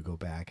 yeah. You go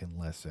back and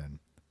listen,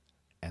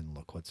 and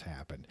look what's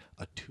happened.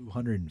 A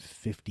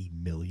 $250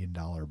 million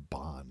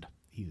bond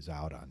he was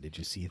out on. Did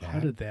you see that? How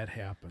did that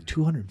happen?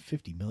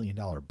 $250 million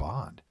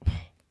bond.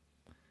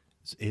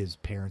 His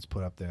parents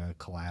put up the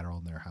collateral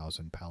in their house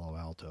in Palo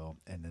Alto,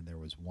 and then there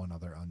was one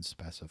other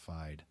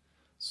unspecified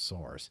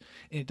source.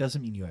 And it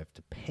doesn't mean you have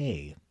to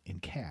pay in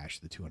cash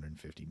the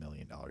 $250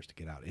 million to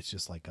get out. It's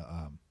just like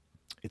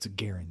it's a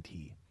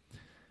guarantee.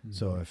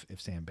 So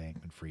if Sam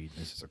Bankman-Fried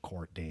misses a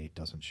court date,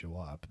 doesn't show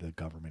up, the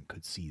government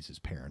could seize his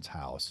parents'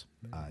 house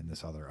and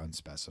this other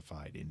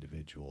unspecified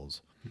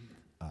individual's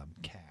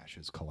cash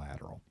as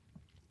collateral.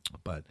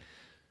 But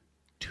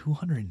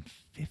 $250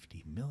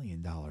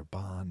 million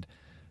bond,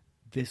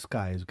 this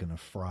guy is going to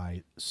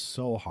fry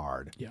so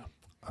hard. Yeah.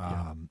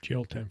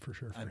 Jail time for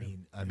sure. For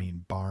him. I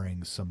mean,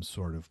 barring some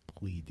sort of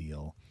plea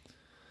deal,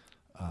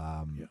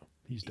 Yeah,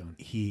 he's done.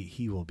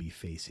 he will be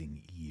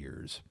facing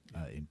years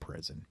in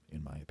prison,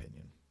 in my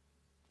opinion.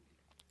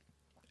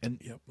 And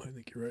Yep, I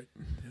think you're right.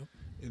 Yep.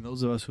 And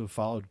those of us who have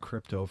followed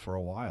crypto for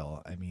a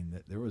while, I mean,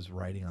 there was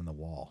writing on the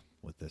wall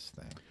with this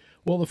thing.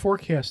 Well, the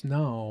forecasts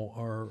now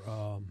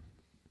are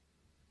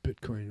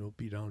Bitcoin will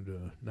be down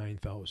to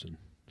 9,000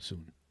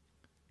 soon.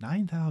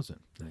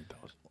 9,000.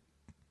 9,000.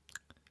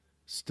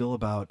 Still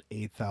about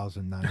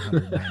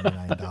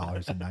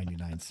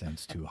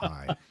 $8,999.99 too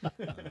high.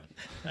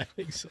 I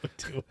think so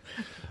too.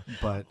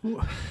 But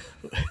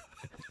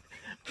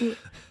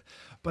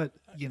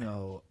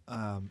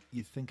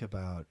you think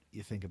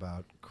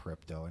about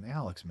crypto, and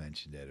Alex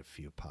mentioned it a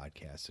few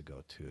podcasts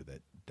ago too,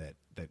 that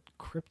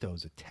crypto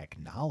is a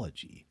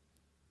technology.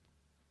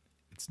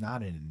 it's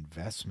not an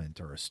investment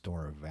or a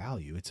store of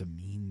value. It's a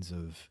means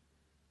of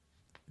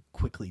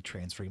quickly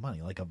transferring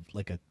money, like a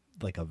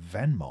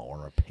Venmo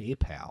or a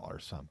PayPal or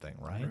something,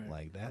 right?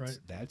 Right, Like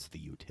that's the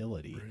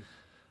utility. Right.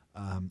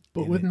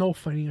 But and with no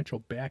financial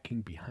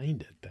backing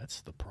behind it, that's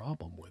the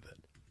problem with it.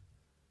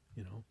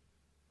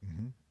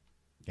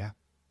 Yeah.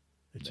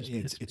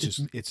 It's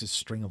It's a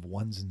string of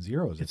ones and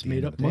zeros. it's at the made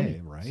end up of the money,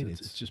 day, right?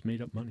 It's just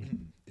made up money.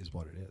 Is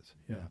what it is.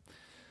 Yeah.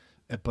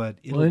 But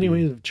Well,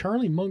 anyway,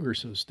 Charlie Munger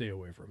says stay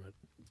away from it.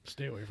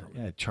 Stay away from it.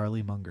 yeah,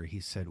 Charlie Munger, he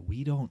said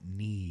we don't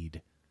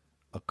need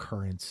a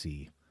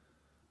currency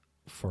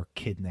for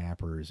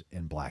kidnappers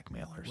and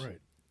blackmailers. Right.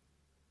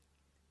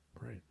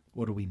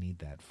 What do we need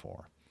that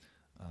for?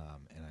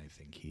 And I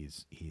think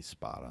he's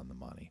spot on the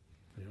money.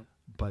 Yep.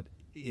 But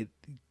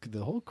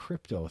the whole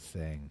crypto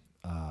thing,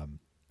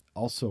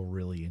 also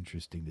really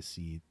interesting to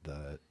see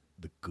the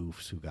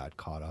goofs who got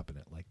caught up in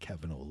it, like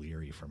Kevin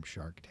O'Leary from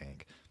Shark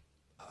Tank.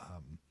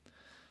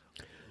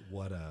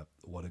 What a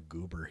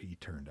goober he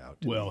turned out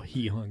to Well, be.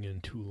 he hung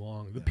in too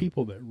long. The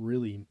people that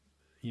really,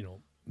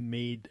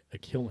 made a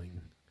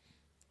killing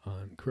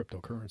on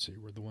cryptocurrency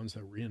were the ones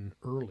that were in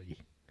early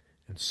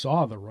and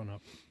saw the run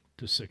up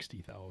to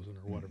 60,000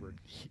 or whatever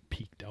he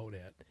peaked out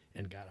at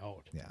and got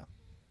out. Yeah.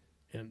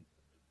 And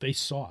they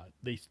saw it.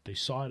 They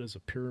saw it as a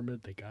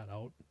pyramid. They got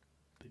out.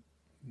 They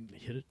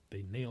hit it.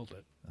 They nailed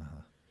it.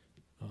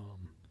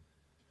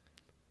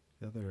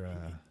 The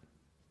other,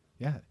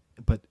 yeah,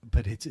 but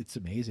it's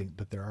amazing.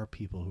 But there are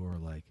people who are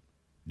like,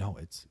 no,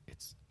 it's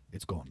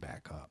going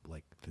back up.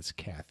 Like this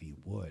Kathy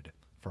Wood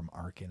from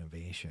Arc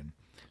Innovation.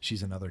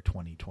 She's another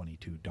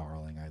 2022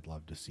 darling. I'd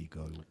love to see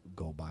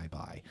go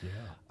bye.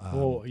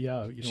 Yeah.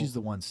 Yeah. She's the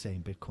one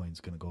saying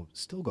Bitcoin's going to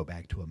still go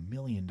back to $1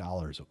 million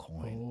a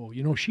coin.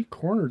 Oh, she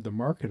cornered the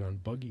market on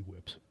buggy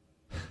whips.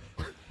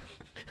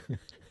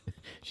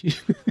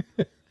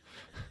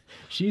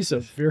 She's a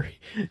very,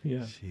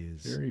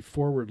 very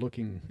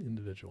forward-looking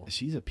individual.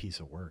 She's a piece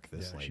of work.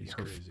 This Yeah, lady, she's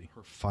crazy.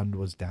 Her fund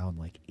was down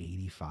like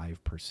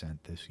 85%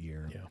 this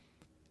year. Yeah.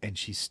 And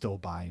she's still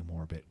buying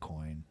more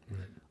Bitcoin.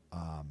 Right.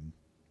 I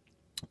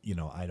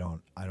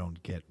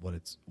don't get what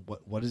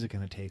is it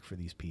going to take for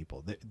these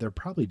people? They're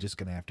probably just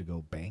going to have to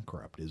go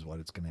bankrupt is what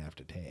it's going to have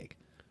to take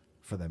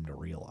for them to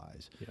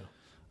realize. Yeah.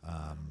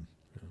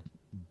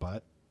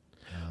 But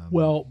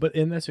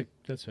and that's a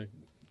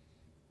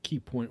key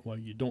point why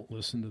you don't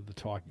listen to the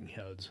talking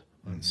heads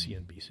on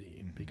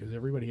CNBC because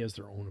everybody has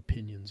their own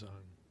opinions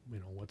on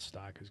what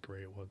stock is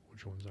great,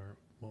 which ones aren't,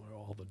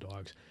 all the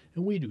dogs,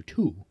 and we do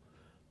too.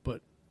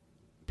 But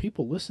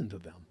people listen to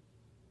them.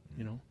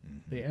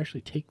 They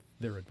actually take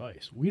their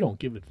advice. We don't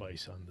give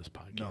advice on this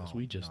podcast.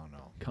 We just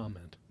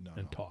comment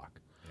and talk.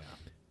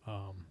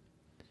 Yeah.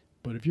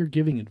 But if you're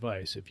giving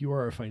advice, if you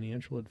are a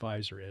financial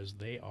advisor, as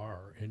they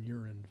are, and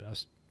you're an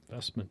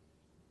investment,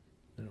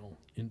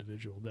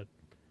 individual that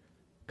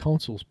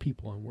counsels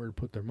people on where to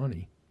put their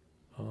money,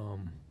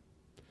 you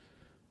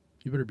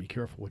better be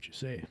careful what you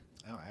say.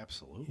 Oh,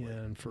 absolutely.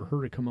 And for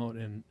her to come out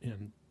and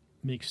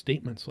make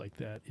statements like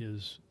that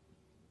is,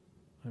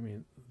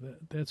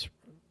 that's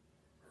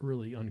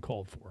really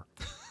uncalled for.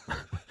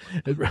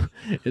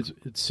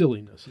 It's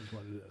silliness is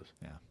what it is.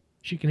 Yeah.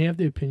 She can have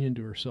the opinion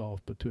to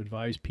herself, but to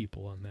advise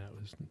people on that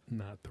was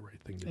not the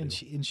right thing to do.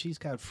 And she's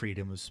got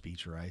freedom of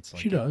speech rights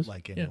like she does.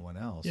 Like anyone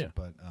else. Yeah.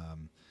 But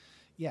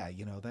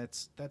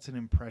that's an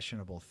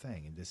impressionable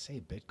thing. And to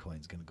say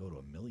Bitcoin's going to go to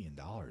 $1 million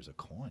a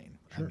coin.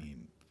 Sure. I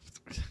mean,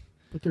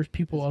 but there's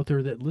people out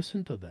there that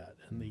listen to that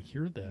and they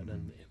hear that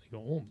and they go,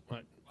 "Oh,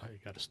 I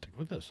got to stick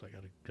with this. I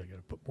got to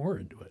put more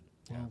into it."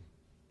 Well,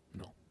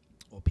 no.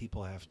 Well,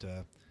 people have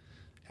to,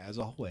 as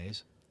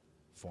always,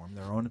 form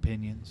their own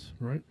opinions.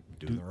 Right.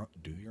 Do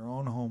your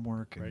own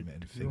homework and, Right.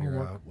 and Do figure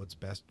your out homework.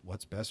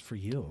 what's best for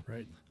you.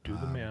 Right. Do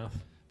the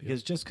math.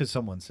 Because just because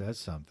someone says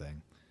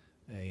something,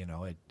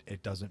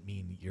 it doesn't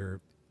mean you're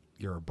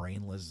a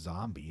brainless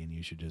zombie and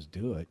you should just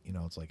do it.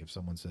 It's like if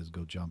someone says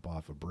go jump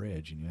off a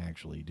bridge and you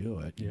actually do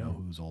it. You know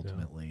who's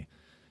ultimately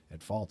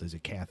at fault? Is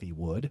it Kathy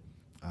Wood?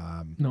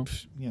 No.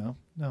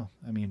 No.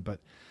 I mean, but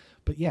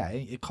yeah,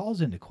 it calls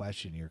into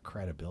question your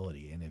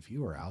credibility. And if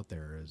you were out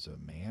there as a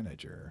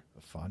manager,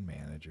 a fund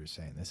manager,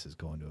 saying this is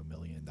going to $1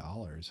 million,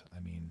 I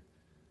mean,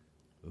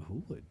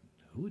 who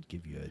would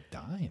give you a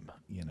dime?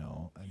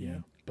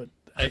 But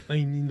I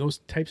mean, those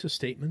types of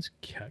statements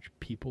catch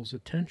people's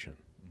attention.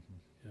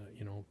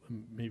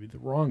 Maybe the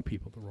wrong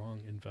people, the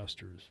wrong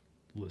investors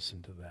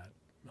listen to that.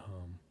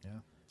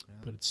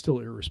 But it's still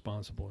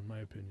irresponsible, in my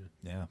opinion.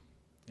 Yeah,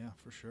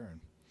 for sure.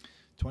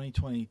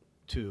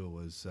 2022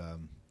 was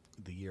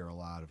the year a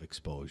lot of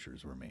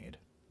exposures were made.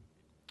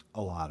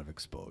 A lot of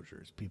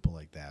exposures. People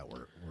like that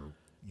were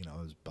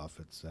as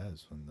Buffett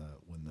says,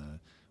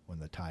 when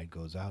the tide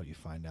goes out, you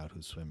find out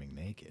who's swimming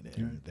naked.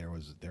 And there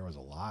was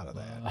a lot of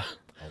that.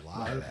 A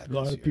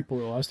lot of people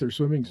lost their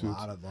swimming suits.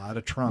 A lot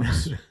of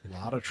trunks. A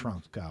lot of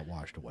trunks got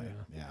washed away.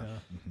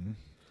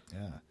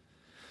 Yeah.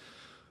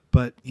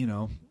 But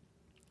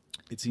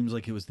it seems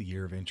like it was the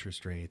year of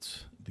interest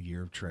rates, the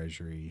year of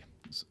Treasury,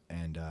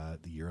 and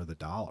the year of the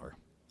dollar.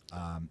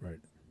 Right.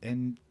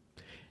 And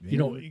You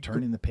know,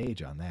 turning the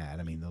page on that.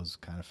 I mean, those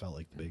kind of felt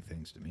like the big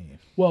things to me.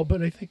 well,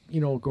 but I think,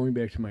 going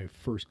back to my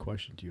first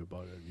question to you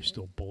about it, you're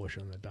still bullish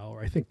on the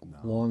dollar. I think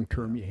long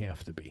term you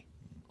have to be.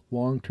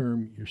 Long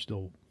term, you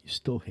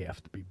still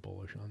have to be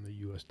bullish on the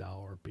U.S.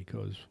 dollar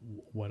because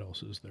what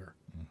else is there?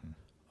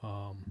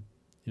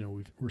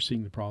 We're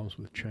seeing the problems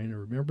with China.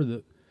 Remember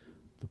the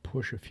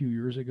push a few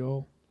years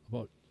ago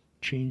about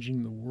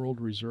changing the world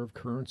reserve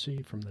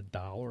currency from the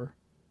dollar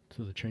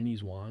to the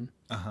Chinese yuan?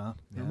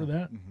 Remember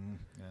that? Mm-hmm.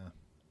 Yeah.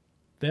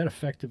 That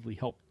effectively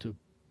helped to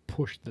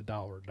push the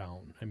dollar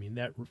down. I mean,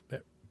 that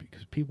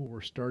because people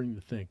were starting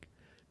to think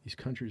these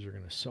countries are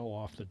going to sell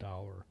off the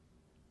dollar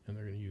and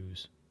they're going to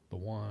use the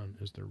yuan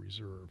as their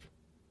reserve.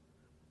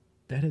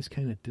 That has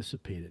kind of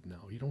dissipated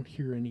now. You don't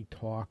hear any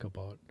talk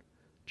about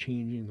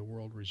changing the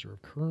world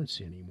reserve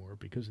currency anymore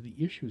because of the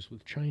issues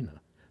with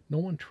China. No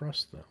one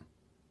trusts them.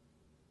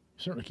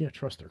 You certainly can't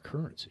trust their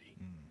currency.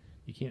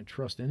 You can't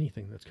trust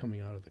anything that's coming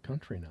out of the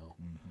country now.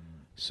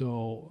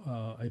 So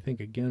I think,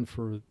 again,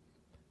 for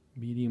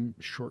medium,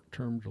 short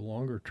term to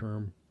longer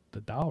term,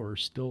 the dollar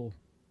is still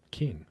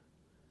king.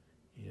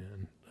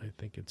 And I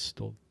think it's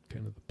still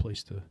kind of the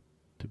place to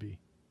be.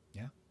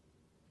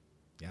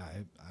 Yeah,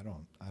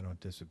 I don't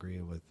disagree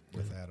with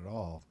that at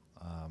all.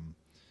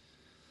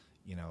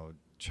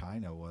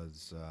 China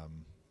was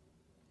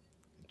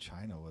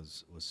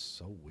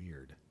so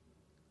weird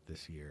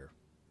this year.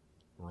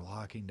 We're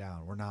locking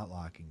down. We're not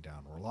locking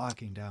down. We're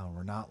locking down.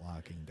 We're not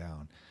locking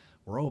down.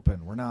 We're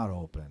open. We're not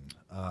open.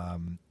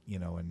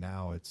 And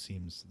now it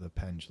seems the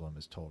pendulum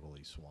is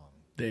totally swung.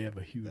 They have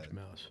a huge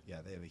mess. Yeah,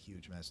 they have a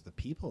huge mess. The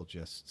people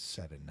just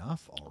said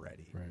enough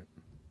already. Right.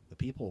 The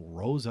people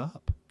rose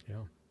up.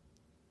 Yeah.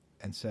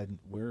 And said,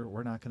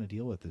 we're not going to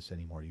deal with this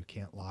anymore. You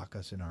can't lock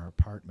us in our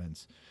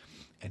apartments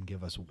and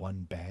give us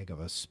one bag of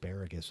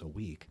asparagus a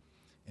week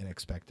and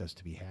expect us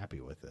to be happy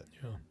with it.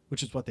 Yeah.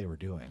 Which is what they were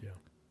doing. Yeah.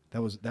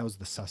 That was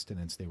the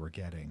sustenance they were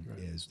getting, Right.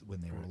 is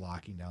when they were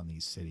locking down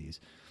these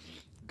cities.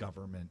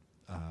 Government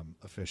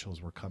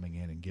officials were coming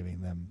in and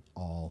giving them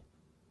all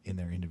in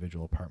their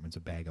individual apartments a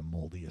bag of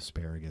moldy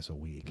asparagus a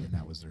week, and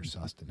that was their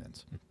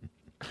sustenance.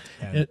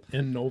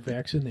 And no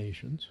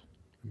vaccinations.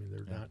 I mean,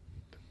 they're not,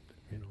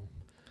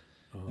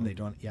 and they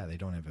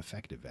don't have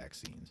effective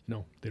vaccines.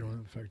 No, they don't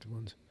have effective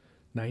ones.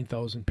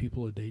 9,000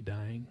 people a day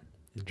dying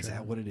in China. Is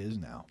that what it is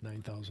now?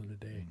 9,000 a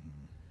day.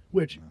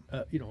 Which,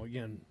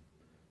 again,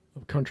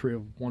 a country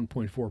of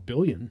 1.4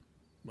 billion,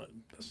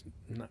 that's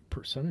not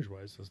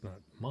percentage-wise, that's not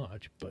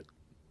much, but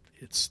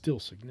it's still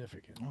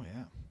significant. Oh,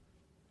 yeah.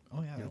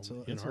 Oh, yeah.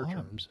 In our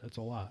terms, that's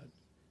a lot.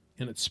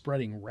 And it's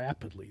spreading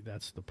rapidly.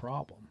 That's the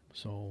problem.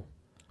 So,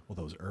 well,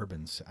 those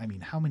urbans, I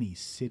mean, how many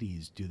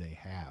cities do they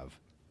have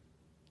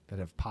that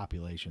have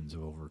populations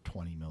of over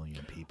 20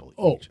 million people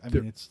each? I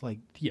mean, it's like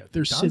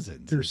there's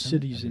dozens. There's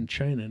cities in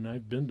China, and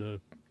I've been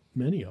to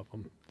many of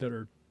them, that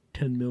are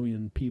 10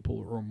 million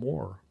people or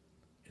more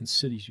in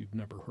cities you've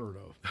never heard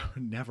of.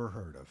 Never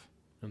heard of.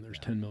 And there's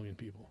 10 million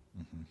people.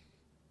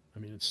 I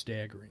mean, it's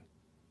staggering.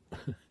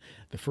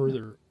 The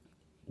further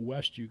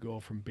west you go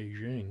from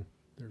Beijing,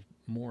 there's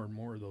more and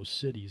more of those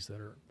cities that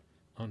are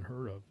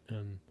unheard of.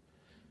 And,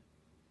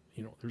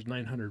 there's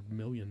 900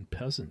 million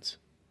peasants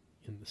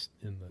in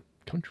the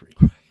country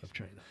of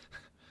China.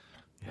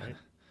 Right?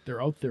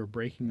 They're out there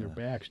breaking their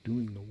backs,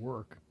 doing the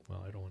work.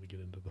 Well, I don't want to get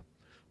into the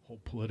whole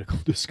political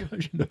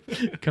discussion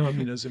of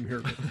communism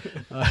here.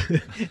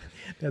 But,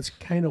 that's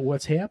kind of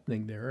what's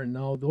happening there. And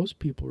now those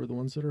people are the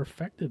ones that are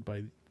affected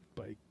by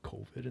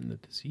COVID and the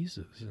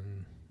diseases.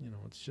 And,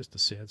 it's just a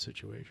sad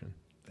situation.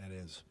 That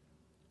is.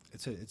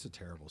 It's a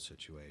terrible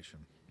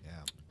situation.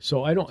 Yeah.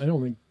 So I don't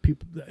think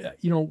people,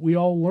 we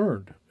all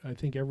learned. I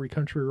think every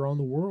country around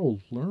the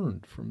world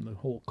learned from the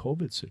whole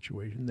COVID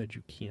situation that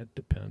you can't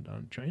depend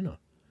on China.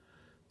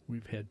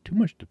 We've had too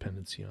much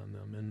dependency on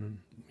them. And,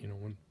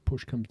 when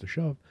push comes to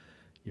shove,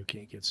 you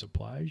can't get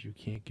supplies, you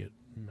can't get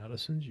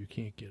medicines, you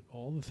can't get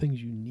all the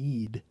things you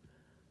need,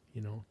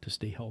 to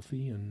stay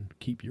healthy and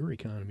keep your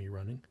economy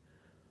running.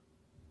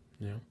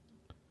 You're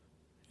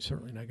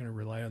certainly not going to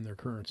rely on their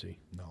currency.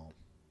 No.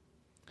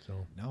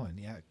 So no, and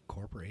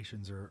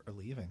corporations are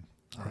leaving.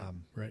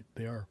 Right,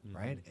 they are.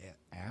 Right,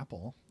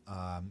 Apple,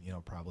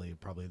 probably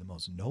the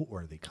most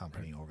noteworthy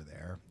company over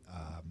there,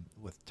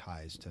 with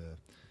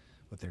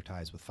their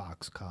ties with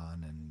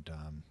Foxconn and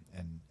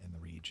the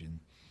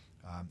region.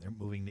 They're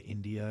moving to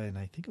India, and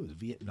I think it was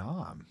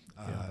Vietnam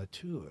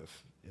too,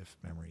 if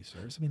memory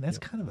serves. I mean, that's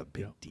kind of a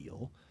big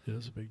deal. It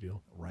is a big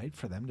deal, right?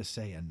 For them to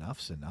say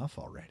enough's enough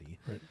already.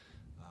 Right.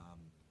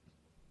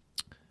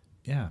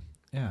 Yeah.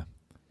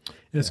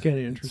 It's kind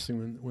of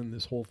interesting when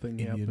this whole thing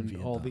happened.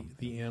 Vietnam. All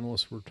the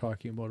analysts were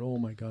talking about, oh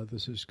my God,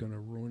 this is going to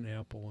ruin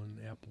Apple, and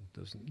Apple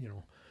doesn't. If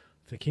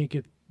they can't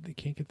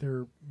get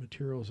their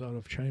materials out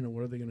of China,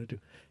 what are they going to do?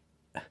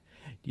 Do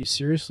you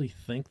seriously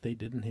think they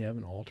didn't have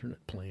an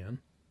alternate plan?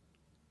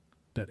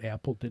 That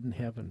Apple didn't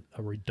have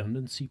a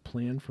redundancy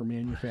plan for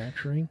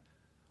manufacturing?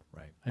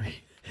 Right. I mean,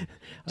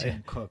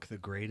 Tim Cook, the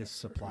greatest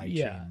supply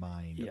chain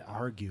mind,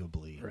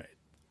 arguably. Right.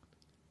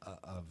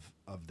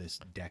 of this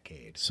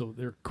decade. So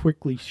they're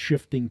quickly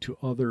shifting to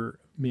other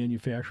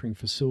manufacturing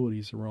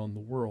facilities around the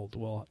world.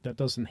 Well, that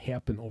doesn't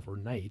happen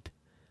overnight.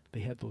 They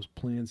had those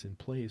plans in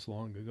place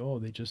long ago.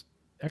 They just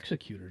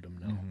executed them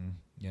now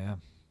Yeah.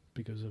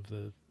 because of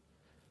the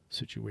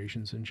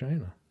situations in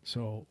China.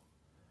 So,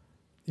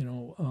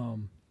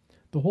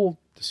 the whole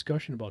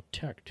discussion about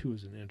tech too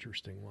is an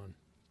interesting one.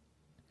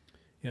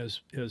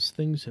 As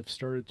things have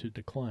started to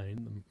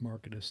decline, the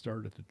market has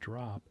started to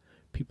drop.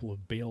 People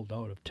have bailed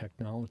out of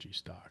technology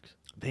stocks.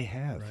 They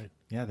have. Right.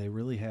 Yeah, they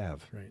really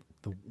have. Right.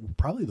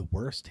 Probably the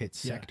worst hit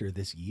sector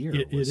this year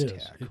was it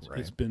is. tech, It's, right?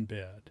 it's been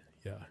bad.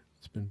 Yeah,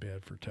 it's been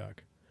bad for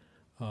tech.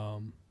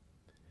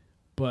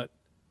 But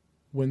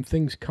when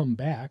things come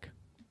back,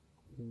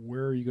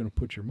 where are you going to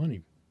put your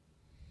money?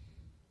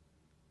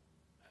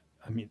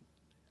 I mean,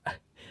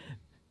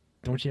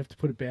 don't you have to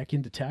put it back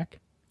into tech?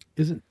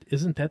 Isn't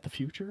that the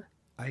future?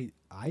 I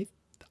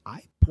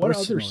What other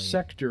personally-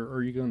 sector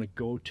are you going to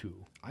go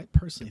to? I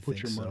personally put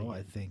think your money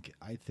so. in?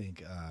 I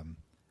think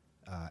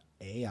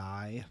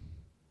AI,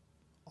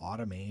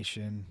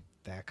 automation,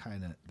 that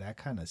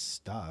kind of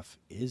stuff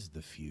is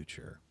the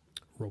future.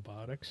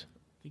 Robotics.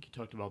 I think you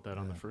talked about that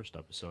on the first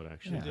episode,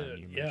 actually. Yeah. Then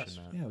you Yes.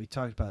 mentioned that. Yeah, we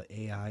talked about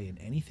AI and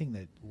anything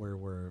that where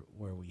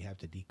we have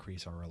to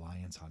decrease our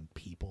reliance on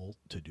people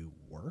to do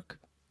work.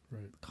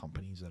 Right.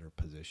 Companies that are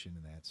positioned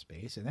in that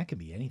space, and that can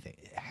be anything.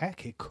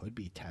 Heck, it could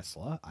be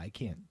Tesla. I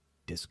can't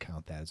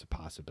discount that as a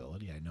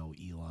possibility. I know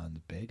Elon's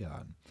big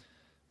on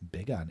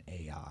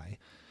AI,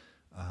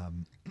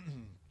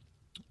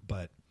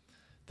 but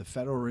the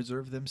Federal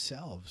Reserve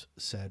themselves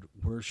said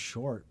we're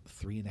short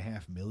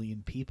 3.5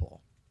 million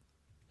people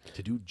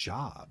to do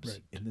jobs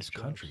Right, in to this do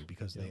country jobs.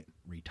 because Yeah. they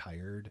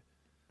retired,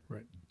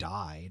 Right.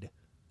 died,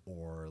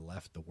 or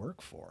left the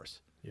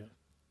workforce. Yeah.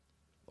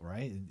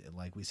 Right, and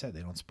like we said,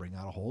 they don't spring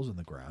out of holes in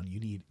the ground.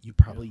 You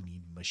probably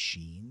need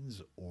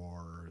machines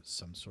or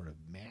some sort of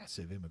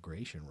massive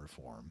immigration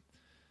reform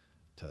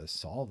to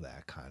solve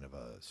that kind of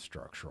a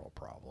structural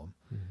problem.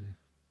 Mm-hmm.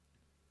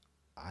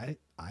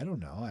 I don't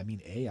know. I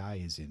mean, AI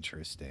is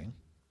interesting.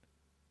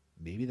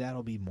 Maybe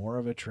that'll be more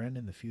of a trend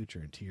in the future.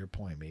 And to your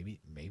point, maybe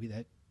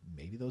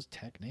those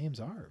tech names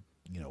are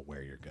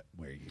where you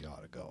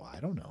ought to go.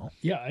 I don't know.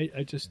 Yeah,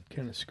 I just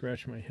kind of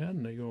scratch my head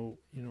and I go,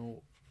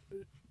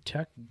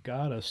 tech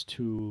got us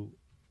to,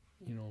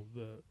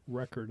 the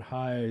record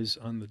highs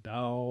on the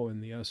Dow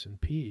and the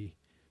S&P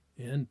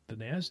and the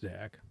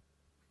NASDAQ,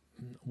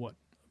 what,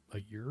 a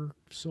year or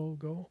so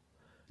ago?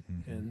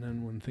 Mm-hmm. And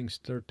then when things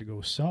start to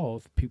go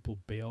south, people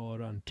bail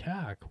out on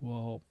tech.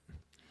 Well,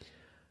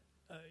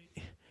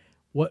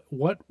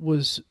 what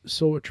was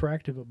so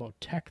attractive about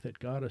tech that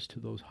got us to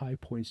those high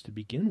points to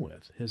begin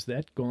with? Has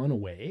that gone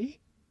away?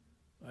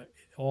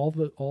 All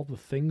the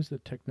things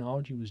that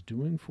technology was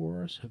doing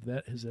for us,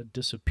 has that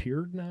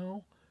disappeared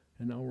now?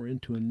 And now we're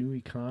into a new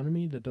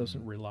economy that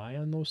doesn't rely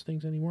on those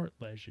things anymore.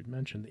 As you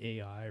mentioned,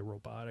 AI,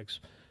 robotics,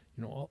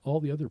 all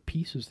the other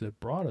pieces that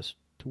brought us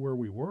to where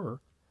we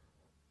were,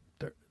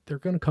 they're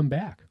going to come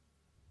back.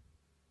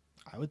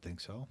 I would think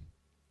so.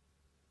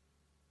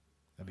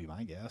 That'd be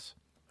my guess.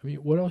 I mean,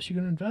 what else are you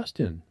going to invest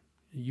in?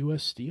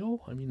 U.S.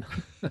 Steel? I mean,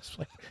 that's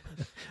like,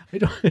 I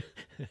don't.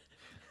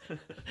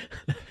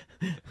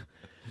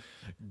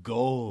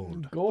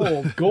 Gold,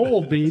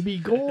 Gold, baby,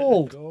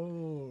 gold.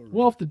 gold.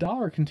 Well, if the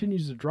dollar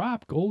continues to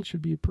drop, gold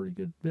should be a pretty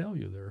good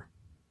value there.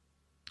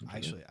 I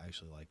actually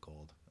like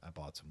gold. I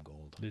bought some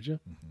gold. Did you?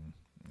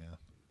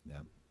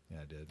 Yeah,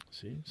 I did.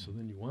 See, so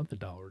then you want the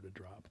dollar to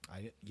drop.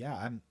 I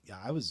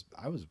was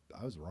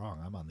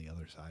wrong. I'm on the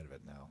other side of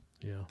it now.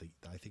 Yeah,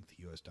 I think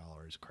the U.S.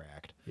 dollar is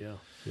cracked. yeah.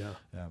 Yeah.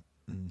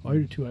 I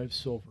do too. I have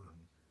silver,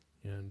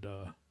 and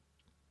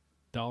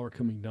dollar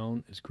coming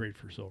down is great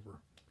for silver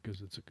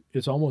because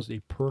it's almost a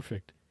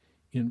perfect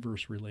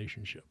inverse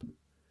relationship.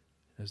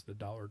 As the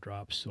dollar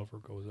drops, silver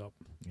goes up.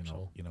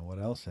 You know what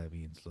else that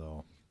means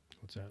though?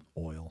 What's that?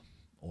 Oil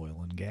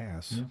and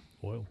gas. Yeah,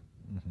 oil.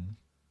 Mm-hmm.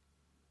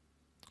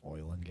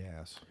 Oil and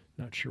gas.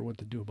 Not sure what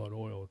to do about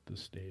oil at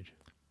this stage.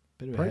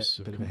 Prices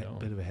Prices have come down.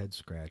 bit of a head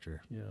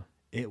scratcher. Yeah.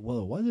 It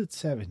was at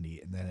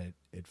 70, and then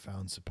it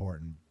found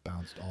support and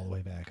bounced all the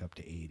way back up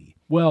to 80.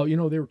 Well,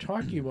 they were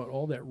talking about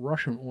all that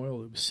Russian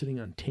oil that was sitting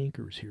on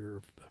tankers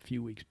here a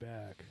few weeks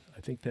back.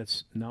 I think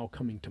that's now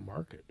coming to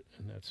market,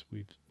 and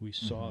we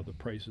saw the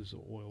prices of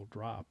oil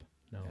drop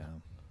now.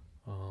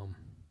 Yeah.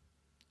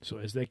 So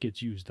as that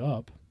gets used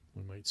up,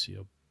 we might see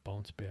a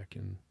bounce back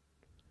in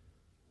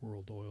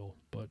world oil.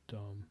 But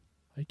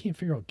I can't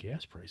figure out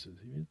gas prices.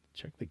 You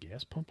check the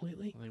gas pump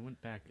lately? Well, they went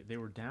back. They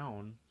were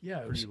down Yeah,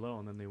 it pretty was, low,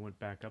 and then they went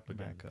back up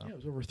again. Back up. yeah, it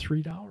was over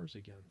 $3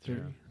 again. Yeah.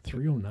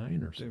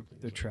 $3.09 or something.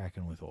 They're So,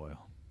 tracking with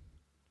oil.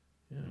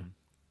 yeah.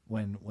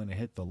 Mm. When it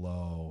hit the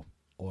low,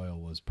 oil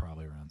was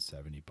probably around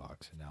 $70,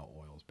 and now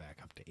oil's back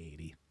up to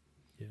 80.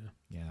 Yeah.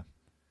 Yeah.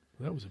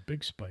 That was a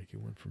big spike.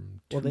 It went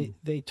from Well, two-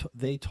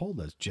 they told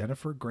us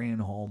Jennifer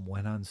Granholm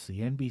went on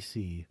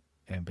CNBC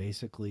and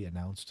basically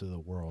announced to the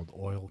world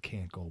oil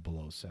can't go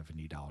below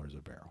 $70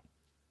 a barrel.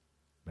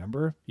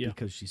 Remember? Yeah.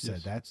 Because she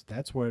said Yes.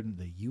 that's when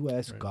the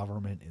U.S. Right.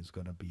 government is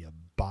going to be a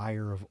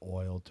buyer of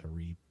oil to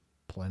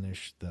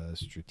replenish the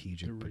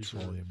strategic The reserve.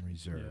 petroleum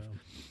reserve.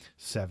 Yeah.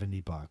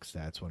 $70.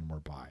 That's when we're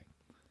buying.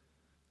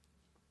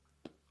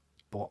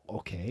 Well,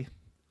 okay.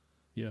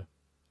 Yeah.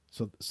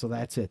 So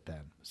that's it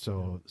then.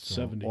 So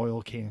 70.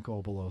 oil can't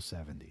go below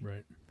 70.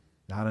 Right.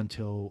 Not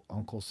until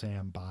Uncle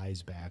Sam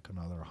buys back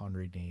another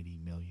 180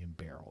 million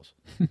barrels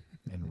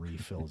and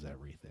refills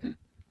everything.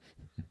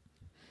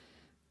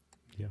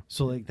 Yeah.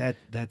 So like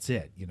that's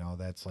it. You know,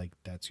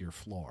 that's your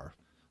floor.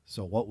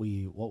 So what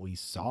we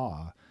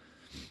saw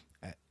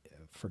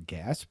for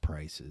gas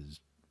prices,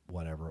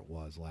 whatever it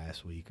was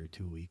last week or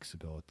 2 weeks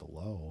ago at the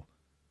low,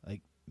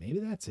 like maybe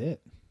that's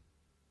it.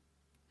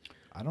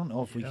 I don't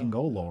know if we Yeah. can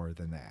go lower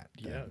than that.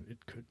 Yeah, then.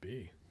 it could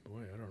be.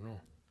 Boy, I don't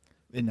know.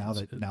 And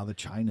now that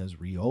China's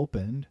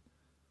reopened,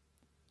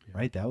 Yeah.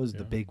 right? That was the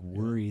Yeah. big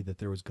worry that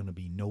there was going to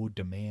be no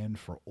demand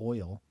for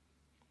oil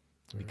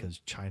Right. because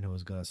China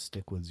was going to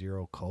stick with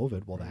zero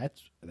COVID. Well, Right.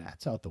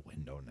 that's out the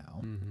window now.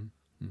 Mm-hmm.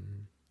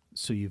 Mm-hmm.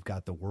 So you've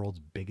got the world's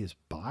biggest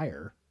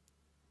buyer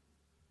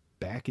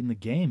back in the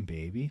game,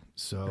 baby.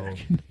 So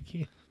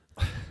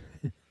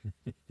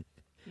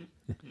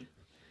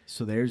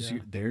so there's Yeah.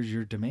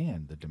 your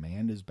demand. The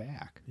demand is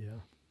back.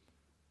 Yeah.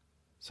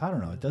 So I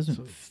don't know. Yeah, It doesn't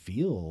so-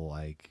 feel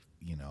like,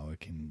 you know, it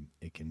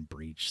can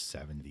breach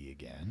 70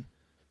 again,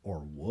 or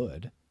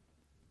would.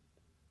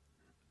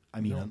 I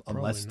mean, No,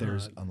 unless probably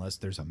there's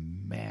not. a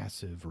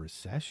massive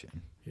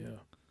recession. Yeah.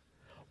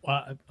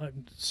 Well,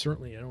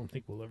 certainly I don't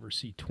think we'll ever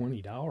see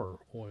 $20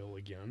 oil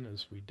again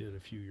as we did a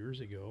few years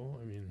ago.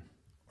 I mean,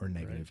 Or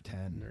negative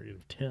 10.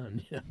 negative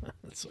 10. Yeah.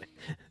 It's like,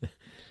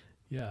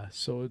 yeah.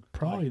 So it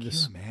probably can you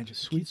this imagine-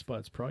 sweet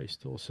spot's probably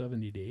still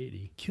 70 to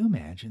 80. Can you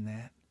imagine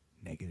that?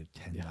 Negative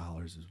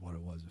 $10 is what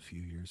it was a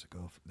few years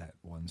ago for that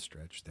one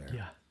stretch there.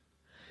 Yeah.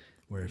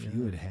 Where if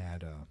you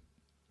had a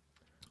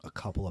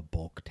couple of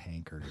bulk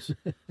tankers,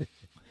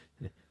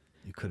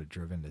 you could have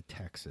driven to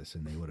Texas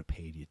and they would have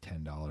paid you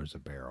 $10 a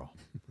barrel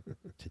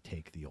to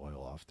take the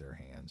oil off their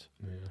hands.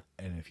 Yeah.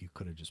 And if you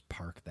could have just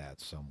parked that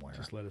somewhere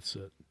Just let it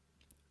sit.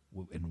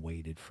 and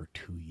waited for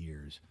 2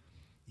 years,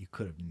 you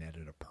could have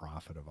netted a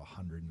profit of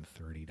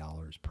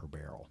 $130 per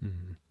barrel.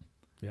 Mm-hmm.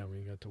 Yeah,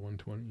 when you got to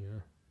 120, yeah.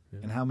 Yeah.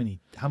 And how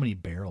many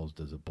barrels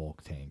does a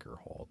bulk tanker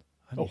hold?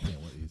 How do you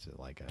think, what is it,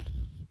 like a,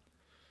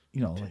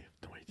 you know, like,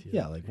 No idea.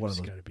 yeah, like It's one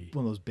of gotta be.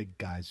 those big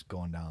guys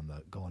going down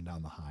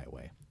the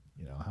highway.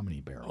 You know, how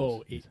many barrels?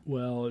 Oh,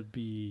 well, it'd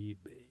be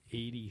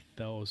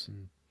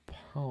 80,000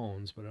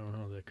 pounds, but I don't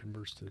know how that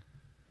converts to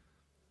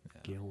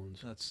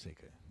gallons. Let's take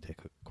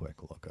a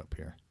quick look up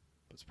here.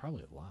 But it's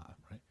probably a lot,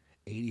 right?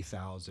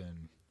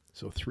 80,000.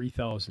 So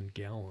 3,000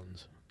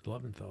 gallons,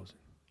 11,000.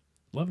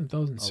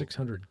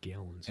 11,600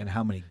 gallons. And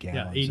how many yeah,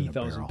 gallons? 80,000 in a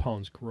barrel?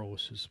 pounds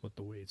gross is what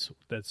the weight. So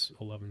that's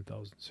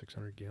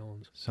 11,600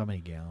 gallons. So how many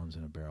gallons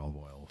in a barrel of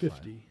oil?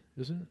 50,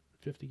 isn't it?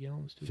 50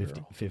 gallons to a 50,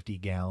 barrel? 50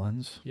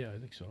 gallons. Yeah, I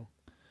think so.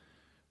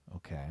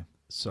 Okay.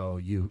 So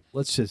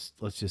let's just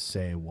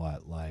say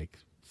what, like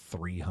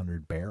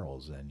 300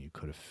 barrels, then you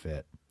could have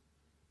fit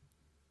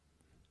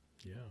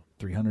Yeah.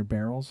 300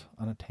 barrels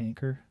on a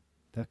tanker.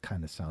 That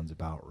kind of sounds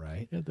about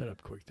right. Add that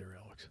up quick there,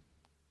 Alex.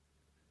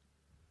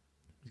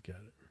 He's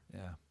got it.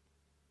 Yeah.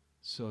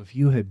 So if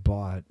you had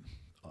bought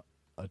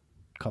a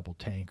couple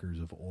tankers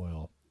of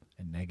oil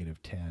at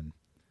negative 10,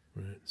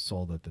 Right.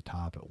 sold at the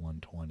top at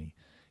 120,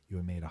 you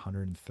would made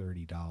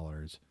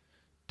 $130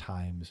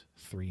 times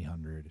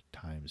 300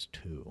 times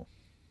 2.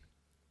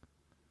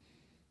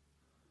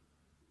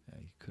 Yeah,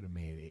 you could have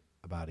made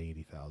about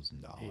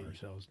 $80,000.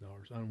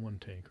 $80,000 on one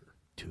tanker.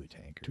 2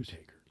 tankers. 2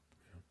 tankers.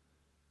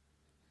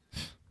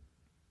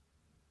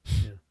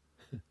 Yeah.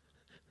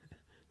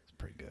 It's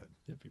pretty good.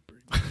 That'd be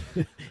pretty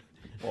good.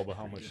 Well, but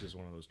how much does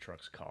one of those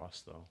trucks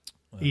cost, though?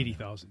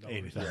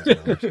 $80,000.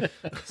 $80,000.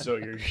 So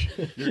you're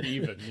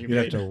even. You'd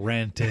have to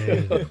rent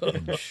it,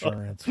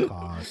 insurance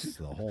costs,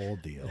 the whole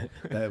deal.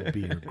 That would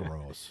be your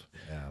gross.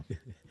 Yeah.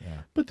 Yeah.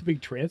 But the big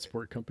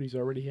transport companies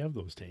already have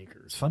those It's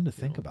tankers. fun to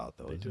think know, about,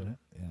 though, they isn't do. it?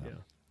 Yeah. Yeah.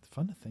 It's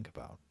fun to think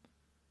about.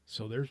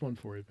 So there's one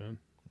for you, Ben.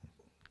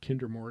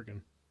 Kinder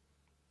Morgan.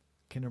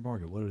 Kinder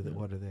Morgan, what are they? Yeah.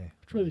 What are they?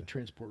 It's where they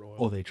transport oil.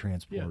 Oh, they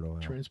transport yeah, oil.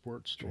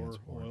 transport, store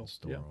Transport, oil.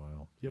 store yeah.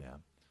 oil. Yep. Yeah.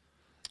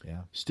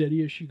 Yeah.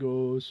 Steady as she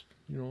goes,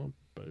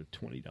 about a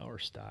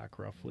 $20 stock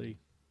roughly.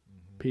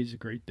 Mm-hmm. Pays a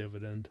great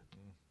dividend.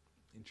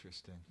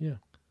 Interesting. Yeah.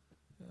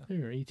 Yeah.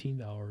 There,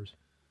 $18.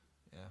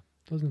 Yeah.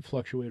 Doesn't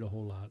fluctuate a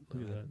whole lot.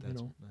 Look No, at that.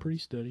 that's- Pretty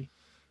steady.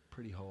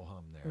 Pretty ho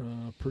hum there.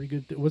 Pretty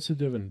good. What's the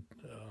dividend?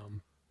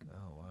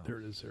 Oh wow. There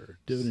it is there.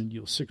 Dividend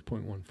yield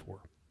 6.14.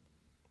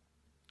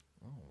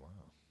 Oh wow.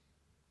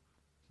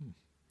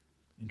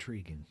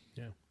 Intriguing.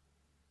 Yeah.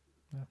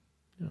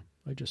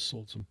 I just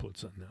sold some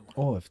puts on that one.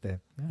 Oh, if that,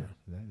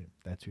 Yeah.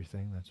 that's your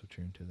thing. That's what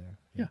you're into there.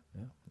 Yeah.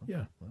 Yeah.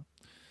 Yeah. Well,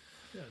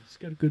 Yeah, it's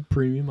got a good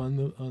premium on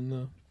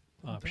the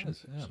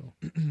options. yeah. So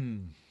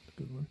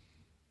good one.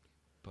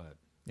 but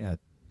yeah.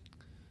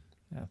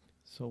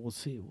 So we'll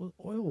see. Well,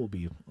 oil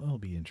will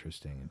be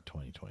interesting in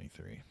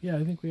 2023. Yeah,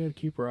 I think we got to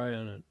keep our eye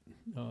on it.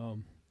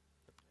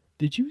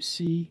 Did you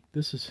see,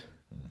 this is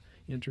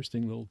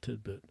interesting little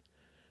tidbit,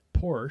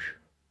 Porsche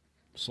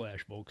 /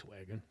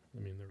 Volkswagen, I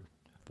mean,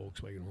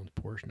 Volkswagen owns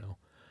Porsche now,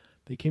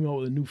 they came out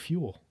with a new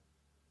fuel.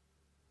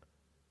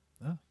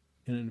 Oh.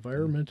 An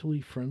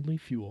environmentally friendly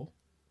fuel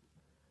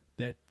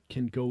that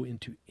can go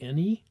into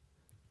any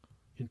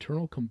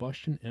internal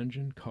combustion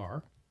engine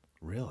car.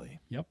 Really?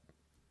 Yep.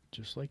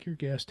 Just like your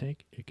gas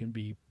tank, it can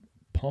be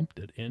pumped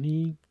at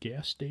any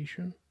gas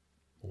station,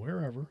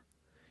 wherever.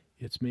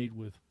 It's made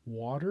with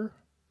water,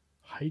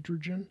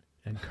 hydrogen,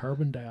 and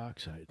carbon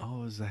dioxide.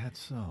 Oh, is that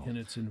so? And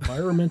it's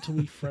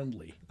environmentally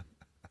friendly.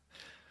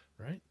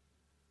 Right?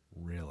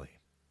 Really?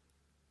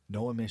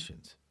 No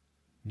emissions.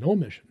 No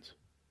emissions.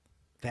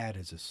 That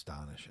is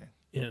astonishing.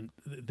 And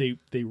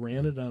they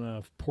ran it on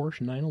a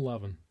Porsche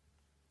 911.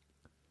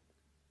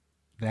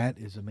 That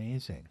is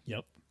amazing.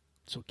 Yep.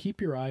 So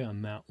keep your eye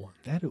on that one.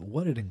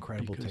 What an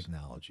incredible Because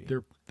technology.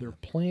 Their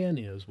plan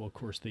is, well, of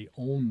course, they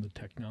own the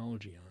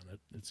technology on it.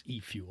 It's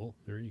e-fuel.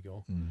 There you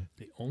go. Mhm.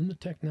 They own the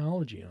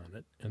technology on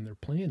it, and their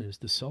plan is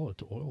to sell it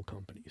to oil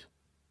companies.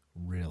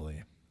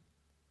 Really?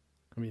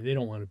 I mean, they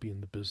don't want to be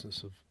in the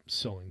business of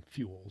selling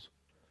fuels.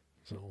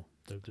 So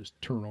they'll just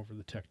turn over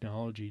the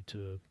technology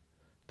to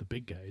the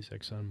big guys,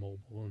 ExxonMobil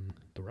and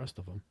the rest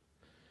of them.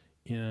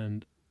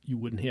 And you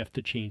wouldn't have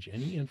to change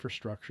any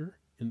infrastructure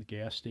in the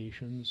gas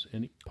stations,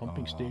 any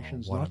pumping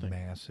stations, what nothing. a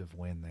massive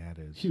win that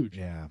is. Huge.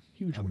 Yeah.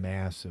 Huge A win.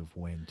 massive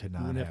win to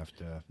not wouldn't have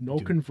to no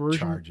do conversion,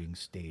 charging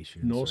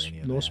stations No, or any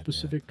of no that,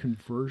 specific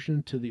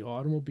conversion to the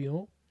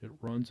automobile. It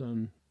runs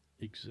on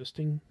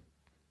existing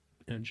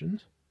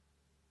engines.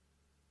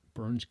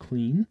 Burns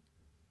clean. Yeah.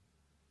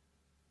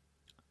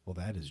 Well,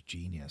 that is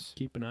genius.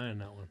 Keep an eye on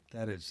that one.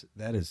 That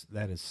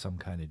is some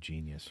kind of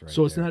genius, right?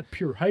 So it's there. not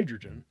pure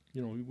hydrogen.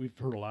 You know, we've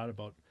heard a lot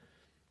about,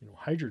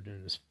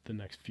 hydrogen is the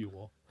next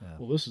fuel. Yeah.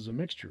 Well, this is a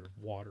mixture of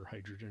water,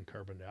 hydrogen,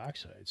 carbon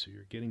dioxide. So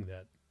you're getting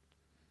that.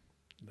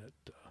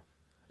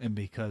 And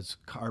because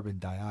carbon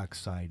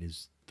dioxide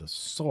is the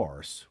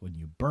source, when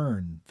you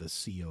burn the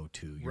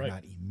CO2, you're Right.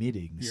 not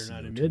emitting You're CO2.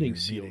 not emitting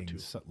you're emitting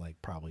CO2. like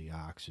probably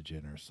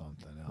oxygen or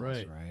something else,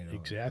 Right, right?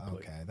 exactly.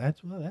 Okay,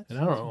 that's And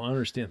I don't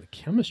understand the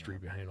chemistry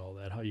behind all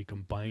that. How you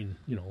combine,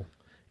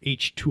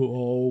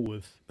 H2O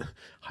with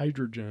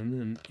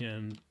hydrogen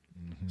and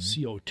Mm-hmm.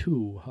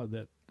 CO2. How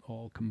that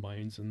all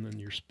combines, and then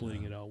you're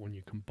splitting it out when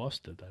you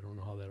combust it. I don't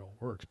know how that all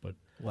works, but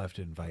We'll have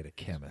to invite a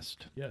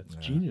chemist. yeah, it's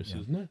genius,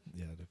 yeah. isn't it?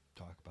 Yeah, to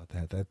talk about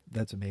that.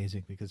 That's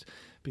amazing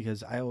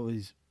because I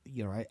always,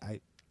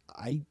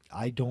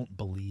 I don't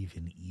believe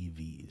in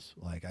EVs.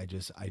 Like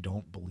I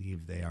don't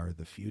believe they are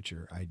the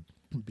future.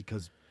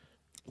 Because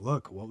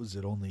look, what was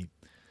it only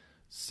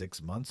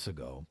 6 months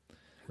ago?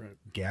 Right.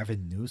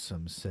 Gavin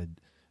Newsom said,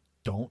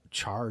 "Don't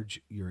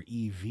charge your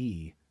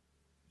EV,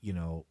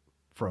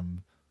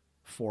 from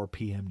 4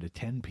 p.m. to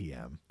 10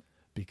 p.m.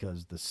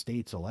 because the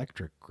state's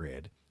electric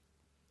grid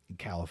in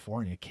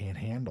California can't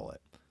handle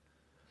it."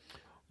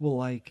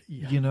 Well,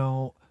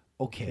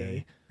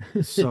 okay.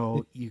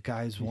 So you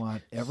guys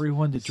want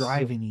everyone to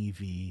drive an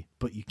EV,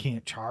 but you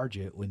can't charge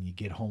it when you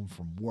get home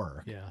from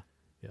work. Yeah.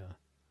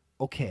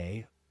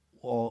 Okay.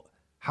 Well,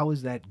 how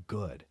is that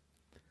good?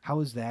 How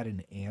is that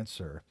an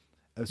answer?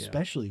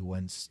 Especially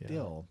when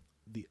still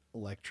the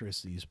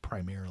electricity is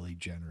primarily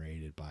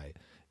generated by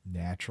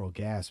natural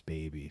gas,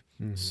 baby.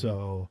 Mhm.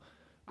 So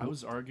I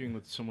was arguing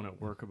with someone at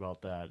work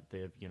about that. They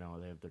have, they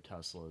have their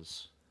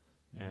Teslas,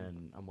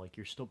 and I'm like,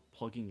 you're still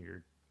plugging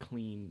your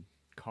clean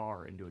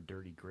car into a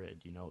dirty grid.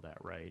 You know that,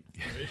 right?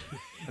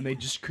 And they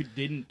just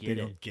didn't get they it.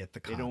 don't get the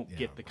They don't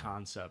get the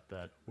concept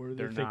that Where do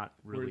they're they think, not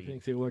Where do really you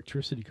think the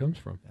electricity comes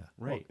from? Yeah.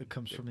 right. Well, it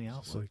comes from the It's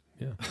outlet. like,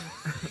 yeah.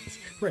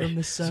 From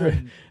the So-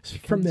 sun. It from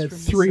comes that from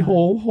the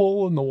three-hole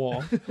hole in the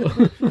wall.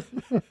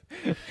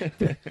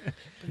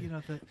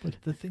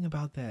 But the thing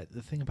about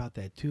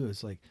that too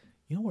is like,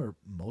 where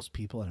most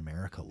people in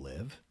America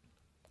live?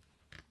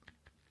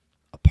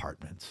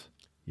 Apartments.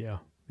 Yeah.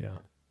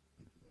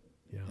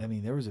 I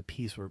mean, there was a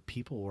piece where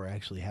people were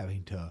actually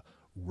having to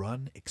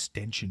run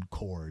extension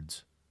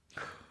cords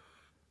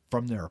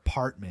from their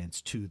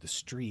apartments to the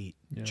street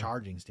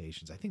charging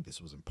stations. I think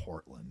this was in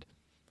Portland.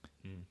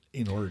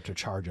 In order to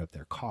charge up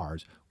their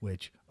cars,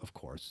 which of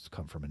course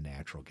come from a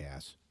natural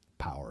gas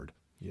powered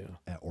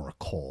or a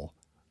coal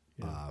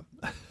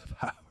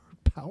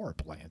power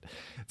plant.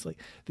 It's like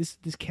this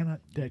cannot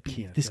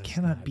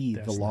be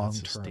the that's not long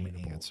term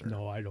sustainable. answer.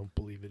 No, I don't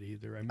believe it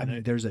either. I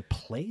mean, there's a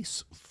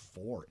place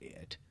for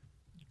it,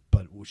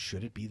 but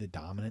should it be the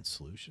dominant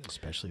solution,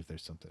 especially if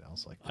there's something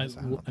else like this?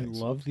 I don't think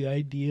so. love the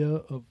idea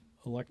of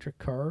electric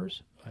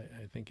cars.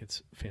 I think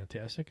it's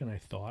fantastic, and I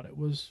thought it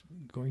was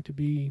going to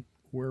be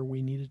where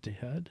we needed to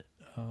head.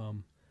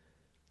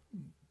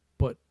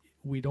 But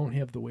we don't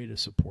have the way to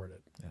support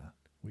it. Yeah.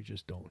 We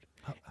just don't.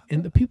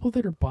 And the people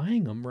that are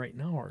buying them right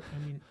now are,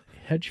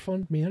 hedge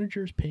fund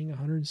managers paying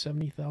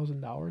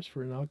 $170,000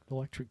 for an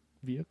electric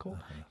vehicle.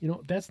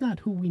 That's not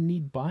who we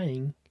need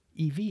buying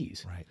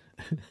EVs. Right.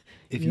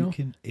 If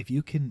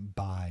you can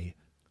buy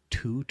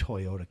 2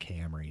 Toyota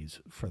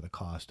Camrys for the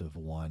cost of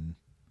one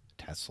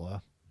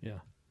Tesla,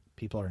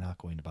 People are not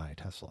going to buy a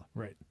Tesla.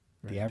 Right.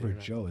 The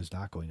average Joe is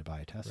not going to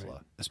buy a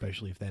Tesla,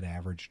 especially if that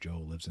average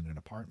Joe lives in an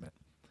apartment.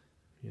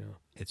 Yeah.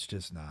 It's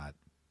just not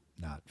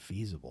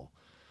feasible.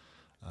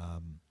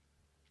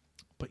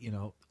 But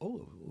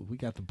we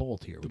got the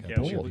Bolt here. We got Yeah,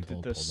 the we Chevy looked at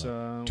Bolt this. pulled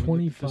up. We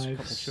looked at this a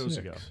couple 25.6. shows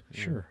ago.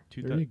 Sure.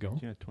 Two There you go.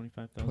 Yeah,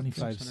 25,000.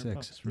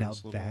 25,600 for Now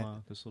this little,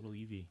 that- this little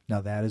EV.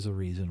 Now that is a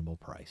reasonable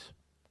price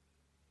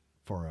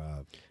for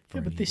a. For Yeah,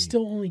 an but they EV.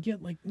 still only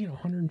get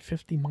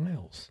 150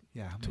 miles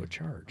how to many- a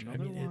charge. I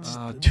Another mean, one? it's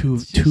Two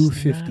it's just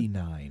not-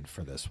 $259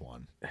 for this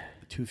one.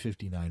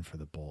 $259 for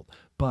the Bolt.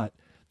 But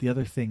the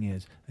other thing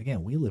is,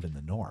 again, we live in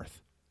the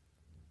north.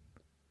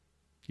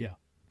 Yeah.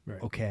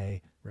 Right.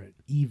 Okay, Right.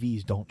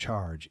 EVs don't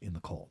charge in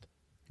the cold.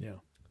 Yeah.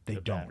 They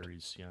the don't.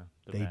 Batteries, yeah.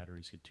 The They-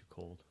 batteries get too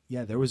cold.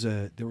 Yeah, there was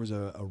a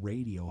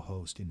radio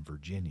host in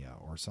Virginia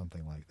or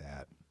something like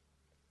that.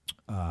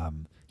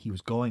 He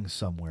was going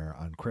somewhere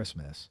on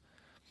Christmas,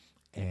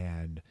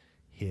 and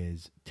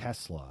his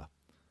Tesla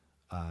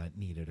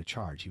needed a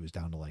charge. He was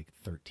down to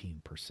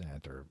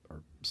 13% or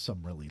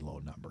some really low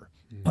number.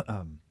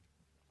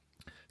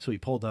 So he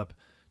pulled up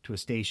to a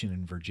station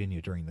in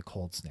Virginia during the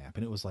cold snap,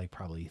 and it was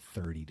probably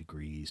 30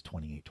 degrees,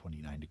 28,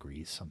 29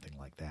 degrees, something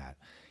like that.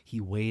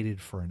 He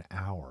waited for an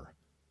hour,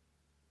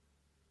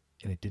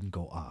 and it didn't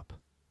go up.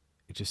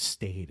 It just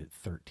stayed at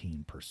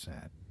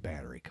 13%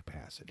 battery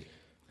capacity.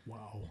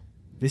 Wow.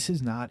 This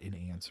is not an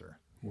answer.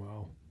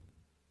 Wow.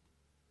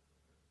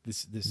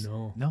 This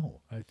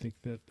No. I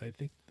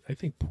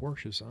think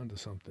Porsche's onto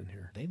something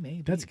here. They may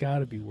be. That's got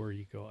to be where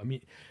you go. I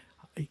mean,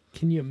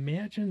 can you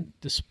imagine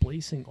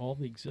displacing all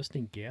the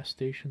existing gas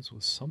stations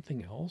with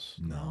something else?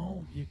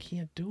 No. You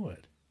can't do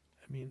it.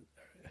 I mean,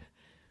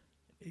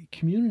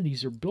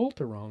 communities are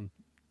built around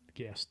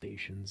gas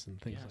stations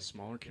and things Yeah, like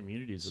smaller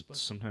communities.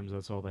 Sometimes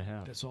that's all they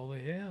have. That's all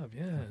they have,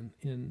 yeah.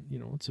 And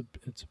it's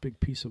a big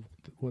piece of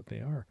what they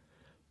are.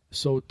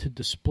 So to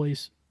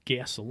displace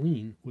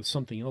gasoline with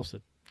something else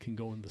that can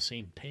go in the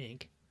same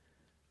tank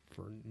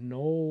for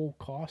no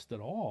cost at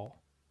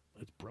all,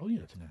 it's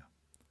brilliant. Yeah.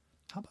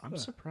 How about I'm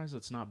surprised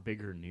it's not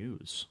bigger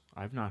news.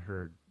 I've not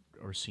heard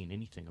or seen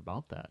anything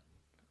about that.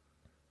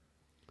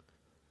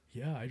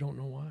 Yeah, I don't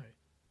know why.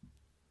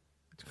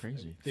 It's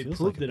crazy. They Feels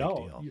proved like a it big out.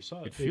 deal. You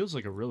saw it. It feels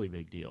like a really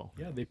big deal.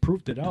 Yeah, they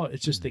proved it out.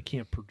 It's just they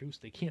can't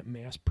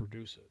mass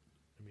produce it.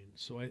 I mean,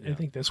 so I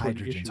think that's where the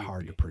hydrogen's issue would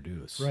hard to be.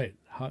 produce. Right.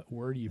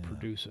 Where do you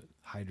produce it?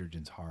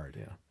 Hydrogen's hard.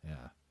 Yeah.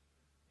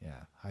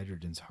 Yeah.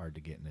 Hydrogen's hard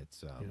to get in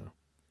its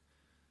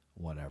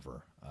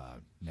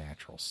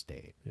natural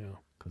state, Yeah.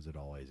 because it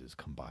always is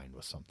combined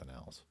with something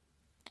else.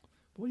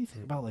 But what do you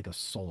think about a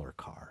solar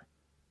car?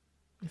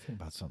 What do you think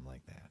about something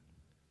like that?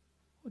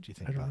 What do you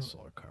think I don't about a know.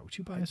 solar car? Would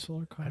you buy a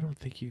solar car? I don't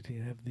think you'd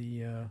have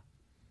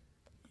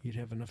you'd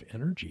have enough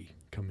energy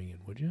coming in,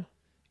 would you?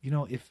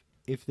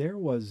 If there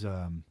was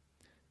a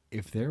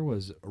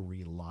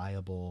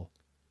reliable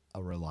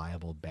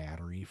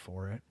battery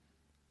for it,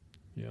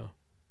 Yeah.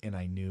 and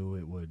I knew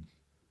it would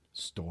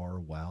store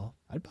well,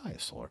 I'd buy a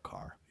solar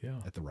car Yeah.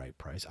 at the right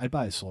price. I'd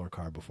buy a solar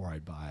car before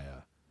I'd buy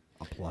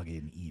a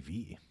plug-in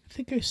EV. I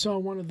think I saw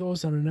one of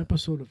those on an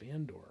episode of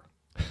Andor.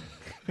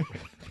 The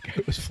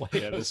guy was flying.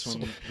 Yeah, a this solar-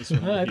 one. This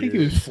one I think he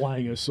here, was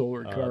flying a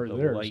solar car the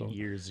there. so-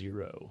 Lightyear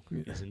Zero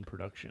Yeah. is in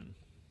production.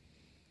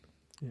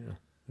 Yeah,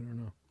 I don't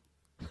know.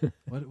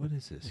 What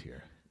is this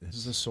here? This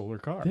is a solar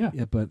car. Yeah,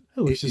 Yeah, but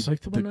It looks just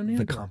like the one on the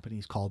Andor.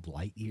 company's called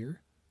Lightyear.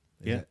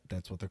 Yeah.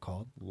 That's what they're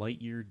called.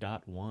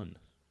 Lightyear.1,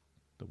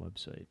 the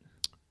website.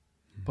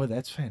 Boy,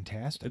 that's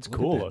fantastic. It's Look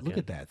cool At that, looking. Look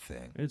at that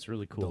thing. It's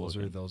really cool. Those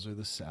are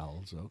the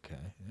cells.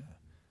 Okay. Yeah.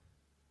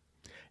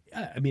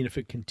 Yeah, I mean, if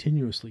it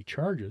continuously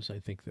charges, I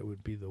think that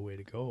would be the way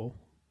to go.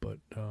 But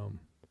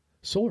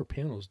solar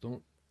panels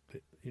don't,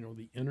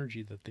 the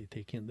energy that they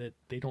take in, that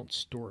they don't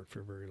store it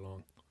for very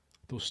long.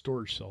 Those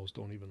storage cells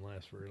don't even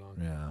last very long.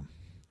 Yeah.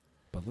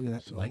 But look at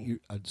that. So- Lightyear,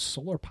 a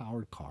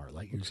solar-powered car.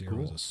 Lightyear Looks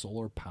Zero is cool. a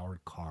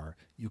solar-powered car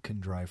you can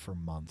drive for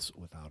months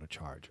without a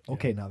charge.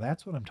 Okay, now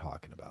that's what I'm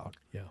talking about.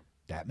 Yeah,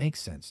 That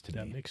makes sense to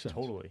that me. makes sense.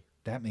 Totally.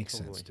 That makes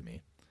Totally. sense to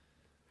me.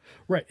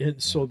 Right,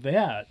 and so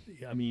that,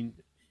 I mean,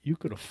 you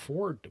could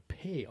afford to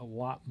pay a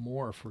lot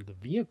more for the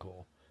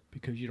vehicle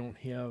because you don't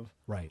have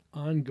Right.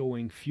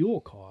 ongoing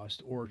fuel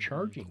cost or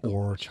charging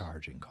Or costs.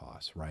 charging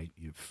costs, right?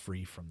 You're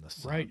free from the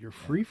sun. Right, you're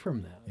free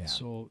from that. Yeah.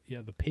 So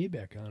yeah, the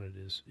payback on it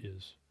is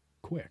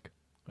quick,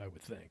 I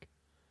would think.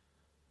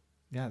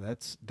 Yeah,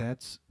 that's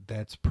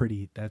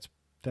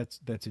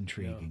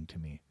intriguing to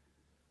me.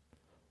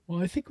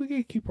 Well, I think we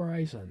gotta keep our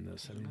eyes on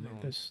this. I mean, know.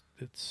 it's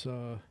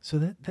So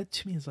that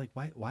to me is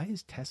why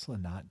is Tesla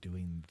not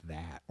doing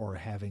that or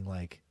having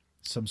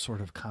some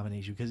sort of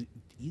combination? Because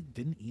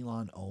didn't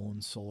Elon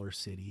own Solar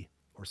City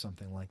or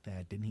something like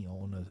that? Didn't he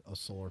own a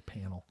solar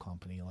panel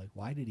company?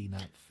 Why did he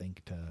not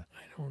think to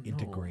I don't know.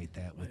 integrate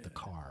that with the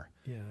car?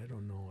 Yeah, I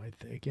don't know. I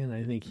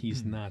think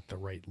he's not the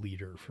right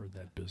leader for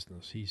that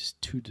business. He's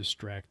too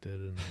distracted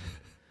and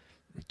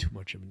too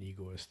much of an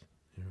egoist.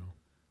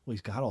 Well,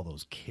 he's got all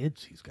those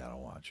kids he's got to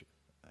watch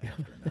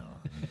after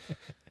now.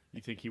 You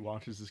think he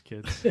watches his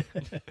kids?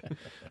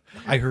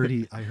 I heard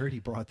he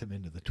brought them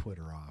into the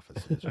Twitter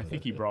offices. I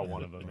think he brought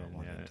one of them Brought in.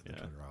 one Yeah, into the yeah.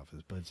 Twitter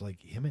office, but it's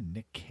like him and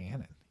Nick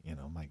Cannon.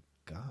 My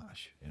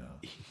gosh,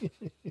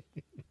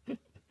 get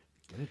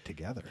it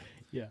together.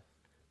 Yeah.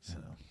 You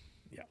know.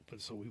 Yeah,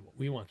 but so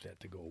we want that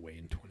to go away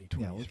in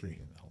Yeah, we'll 2023.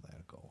 all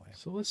that go away.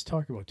 So let's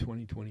talk about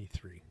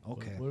 2023.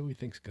 Okay. What do we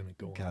think's going to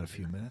go Got on? a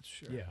few minutes?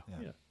 Sure. Yeah.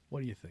 What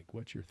do you think?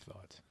 What's your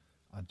thoughts?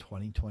 On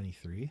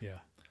 2023, Yeah.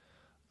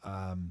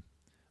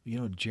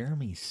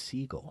 Jeremy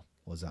Siegel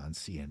was on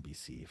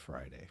CNBC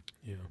Friday.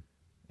 Yeah.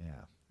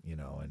 Yeah,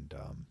 and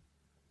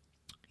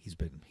he's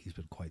been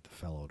quite the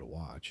fellow to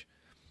watch.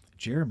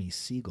 Jeremy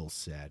Siegel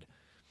said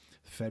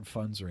Fed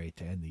funds rate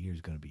to end the year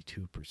is going to be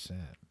 2%.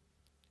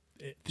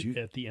 At the end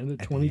of At the end of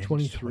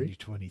 2023?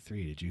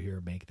 2023. Did you hear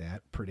him make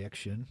that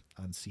prediction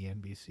on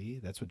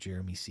CNBC? That's what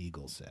Jeremy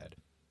Siegel said.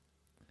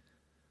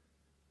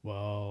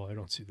 Well, I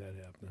don't see that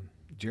happening.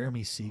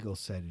 Jeremy Siegel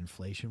said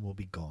inflation will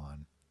be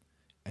gone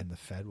and the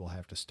Fed will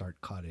have to start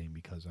cutting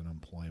because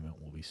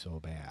unemployment will be so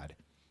bad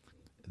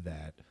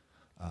that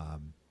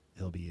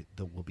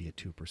there will be at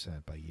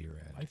 2% by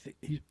year end. I think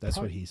That's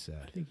what he I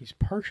said. think he's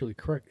partially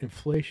correct.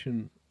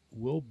 Inflation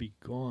will be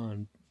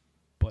gone,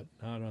 but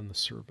not on the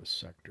service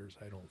sectors,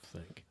 I don't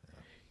think.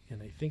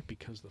 And I think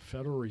because the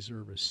Federal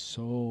Reserve is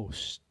so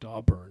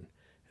stubborn,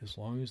 as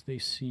long as they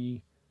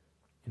see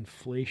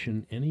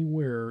inflation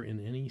anywhere in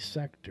any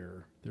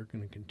sector, they're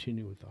going to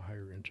continue with the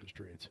higher interest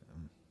rates.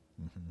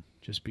 Mm-hmm.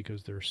 Just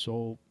because they're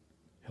so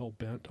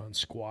hell-bent on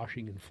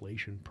squashing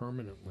inflation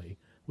permanently,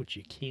 which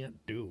you can't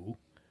do.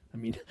 I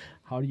mean,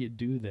 how do you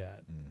do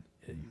that?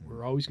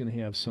 We're always going to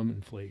have some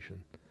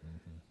inflation.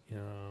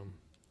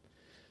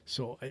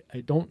 So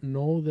I don't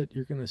know that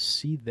you're going to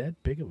see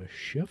that big of a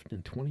shift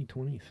in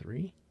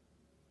 2023.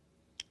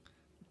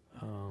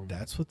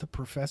 That's what the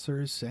professor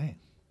is saying.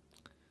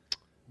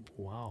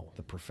 Wow.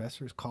 The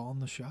professor's calling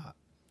the shot.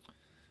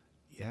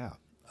 Yeah.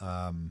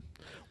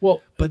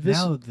 Well, But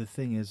now the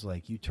thing is,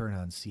 like, you turn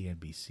on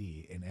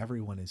CNBC and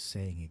everyone is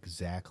saying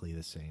exactly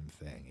the same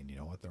thing. And you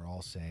know what they're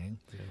all saying?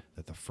 Yeah.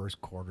 That the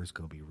first quarter is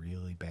going to be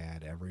really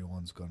bad.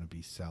 Everyone's going to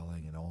be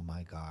selling, and oh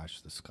my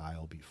gosh, the sky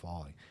will be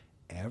falling.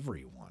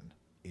 Everyone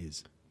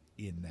is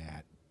in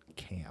that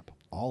camp,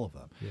 all of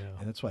them. Yeah.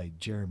 And that's why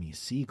Jeremy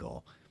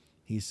Siegel,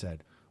 he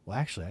said, well,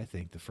 actually, I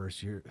think the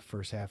first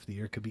half of the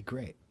year could be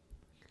great.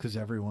 Because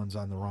everyone's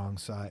on the wrong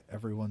side.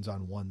 Everyone's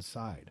on one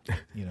side,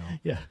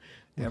 Yeah.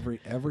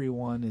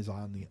 Everyone is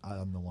on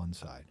the one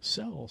side.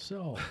 Sell.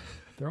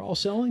 They're all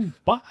selling.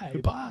 Buy.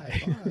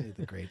 Buy.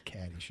 The great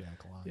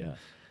Caddyshack line. Yeah.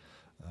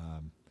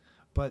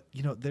 But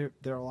there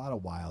are a lot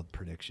of wild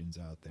predictions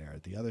out there.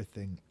 The other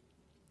thing,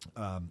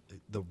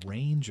 the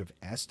range of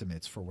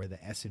estimates for where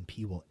the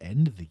S&P will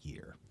end the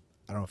year.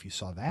 I don't know if you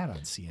saw that on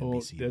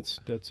CNBC. Oh,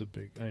 that's a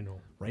big. I know.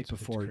 Right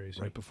It's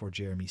crazy. before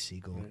Jeremy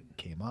Siegel Right.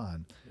 came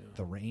on, Yeah.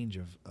 the range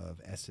of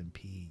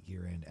S&P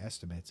year-end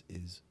estimates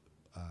is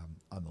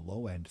on the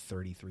low end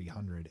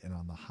 3,300 and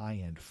on the high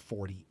end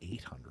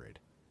 4,800.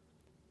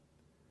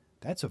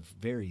 That's a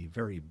very,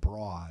 very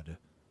broad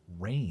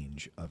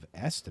range of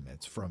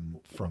estimates from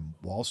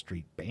Wall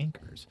Street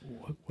bankers.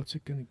 What's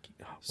it going to?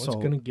 What's So-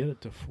 going to get it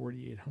to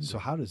 4,800? So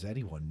how does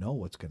anyone know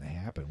what's going to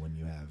happen when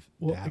you have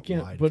Well, that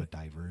again, wide but of a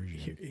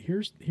diversion?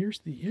 Here's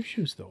the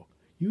issues, though.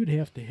 You would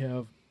have to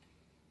have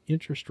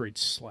interest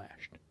rates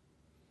slashed,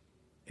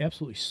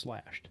 absolutely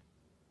slashed.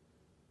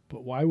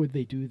 But why would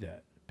they do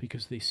that?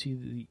 Because they see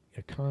the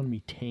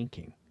economy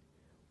tanking.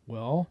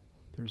 Well,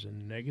 there's a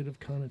negative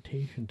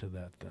connotation to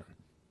that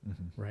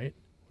then, right?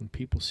 When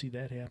people see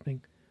that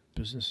happening,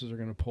 businesses are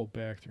going to pull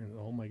back. They're going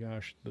to, oh my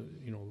gosh, the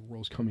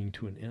world's coming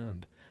to an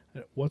end.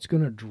 What's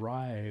going to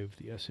drive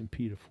the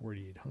S&P to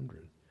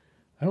 4,800?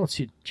 I don't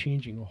see it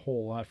changing a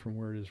whole lot from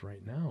where it is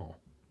right now,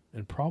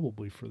 and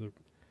probably for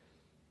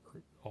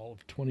all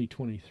of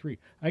 2023.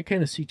 I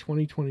kind of see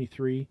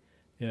 2023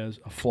 as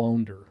a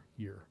flounder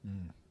year,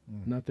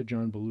 not the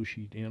John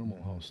Belushi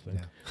Animal House thing.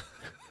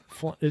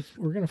 Yeah.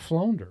 We're going to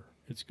flounder.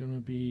 It's going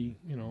to be,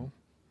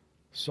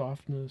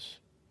 softness,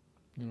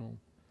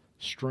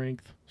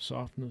 strength,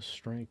 softness,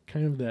 strength,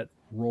 kind of that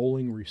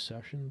rolling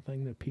recession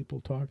thing that people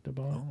talked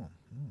about. Oh,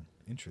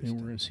 interesting. And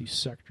we're going to see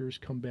sectors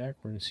come back.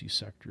 We're going to see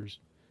sectors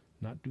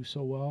not do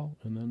so well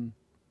and then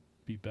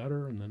be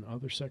better, and then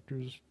other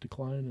sectors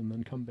decline and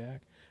then come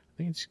back. I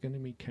think it's going to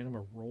be kind of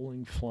a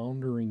rolling,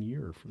 floundering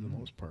year for the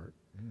most part.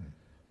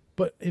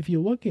 But if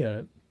you look at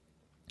it,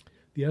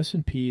 the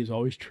S&P is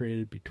always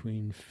traded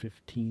between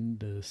 15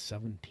 to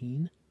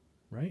 17,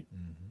 right?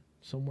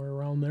 Somewhere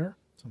around there.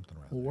 Something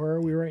around Well, there. where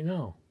are we right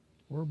now?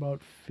 We're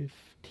about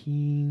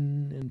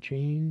 15 and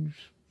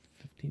change,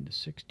 15 to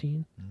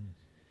 16.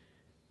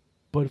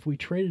 But if we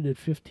traded at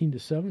 15 to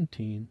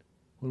 17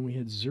 when we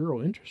had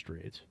zero interest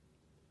rates,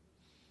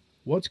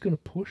 what's going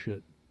to push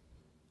it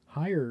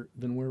higher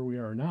than where we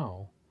are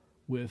now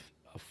with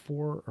a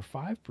 4 or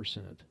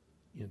 5%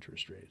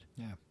 interest rate?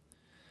 Yeah,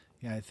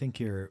 I think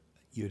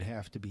you'd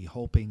have to be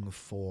hoping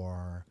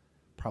for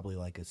probably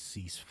like a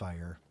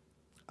ceasefire,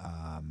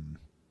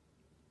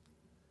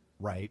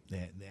 right?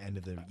 The end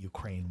of the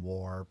Ukraine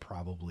war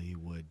probably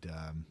would.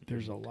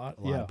 There's a lot.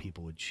 A lot of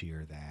people would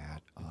cheer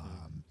that.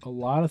 A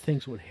lot of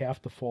things would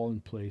have to fall in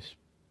place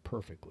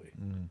perfectly.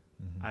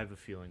 I have a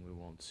feeling we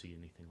won't see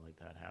anything like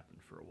that happen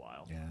for a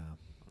while. Yeah.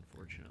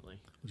 Unfortunately.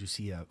 Did you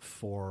see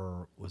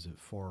four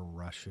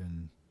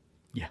Russian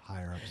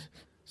higher ups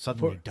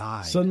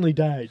Suddenly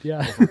died.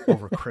 Yeah.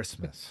 over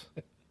Christmas?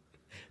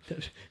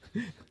 It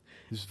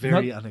was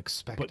very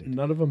unexpected. But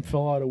none of them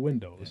fell out of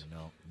windows. Yeah,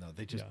 no,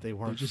 they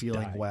weren't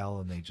feeling died. well,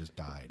 and they just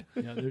died.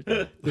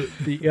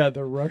 Yeah,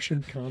 the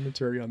Russian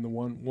commentary on the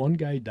one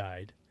guy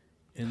died,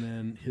 and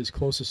then his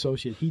close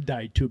associate, he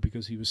died too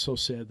because he was so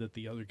sad that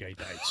the other guy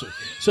died.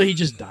 So he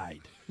just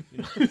died.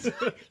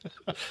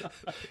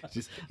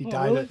 He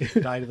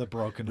died of the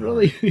broken heart.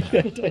 Really?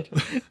 Yeah,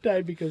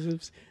 died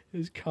because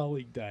his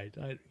colleague died.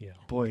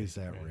 Boy, is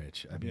that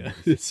rich. I mean,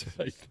 it's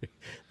like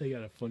they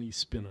got a funny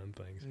spin on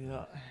things.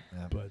 Yeah.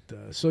 But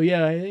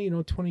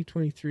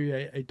 2023.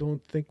 I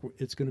don't think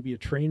it's going to be a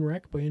train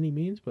wreck by any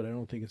means, but I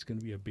don't think it's going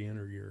to be a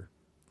banner year.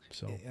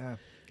 So yeah,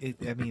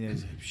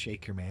 it's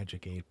shake your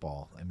magic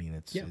 8-ball. I mean,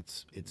 it's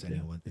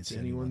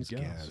anyone's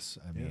guess.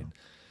 I mean,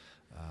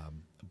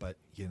 but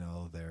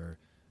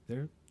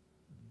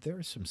there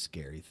are some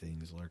scary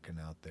things lurking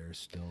out there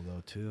still,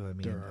 though, too. I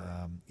mean,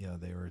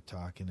 they were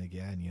talking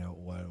again.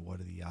 What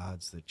are the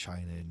odds that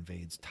China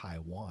invades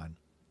Taiwan?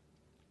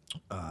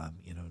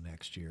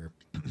 Next year.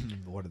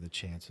 What are the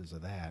chances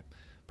of that?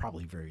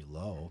 Probably very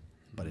low,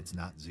 but it's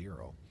not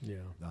zero.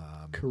 Yeah.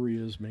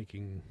 Korea's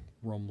making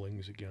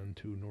rumblings again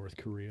to North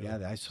Korea.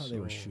 Yeah, I saw they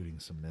were shooting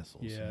some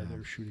missiles. Yeah,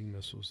 they're shooting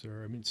missiles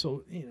there. I mean,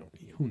 so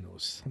who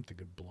knows? Something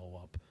could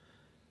blow up.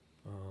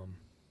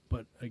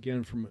 But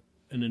again, from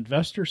an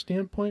investor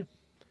standpoint,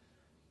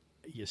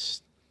 you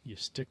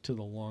stick to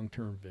the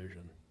long-term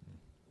vision.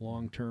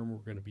 Long-term, we're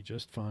going to be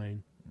just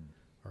fine.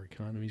 Our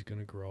economy's going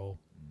to grow.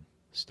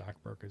 Stock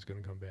market's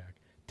going to come back.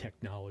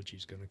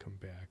 Technology's going to come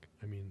back.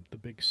 I mean, the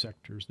big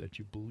sectors that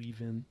you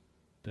believe in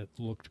that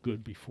looked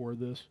good before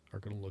this are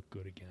going to look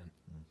good again.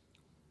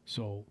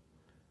 So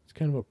it's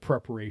kind of a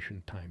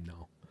preparation time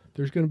now.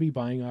 There's going to be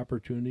buying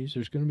opportunities.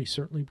 There's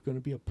certainly going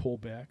to be a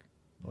pullback,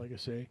 like I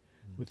say,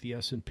 with the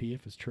S&P.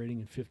 If it's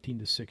trading at 15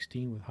 to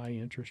 16 with high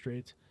interest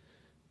rates,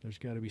 there's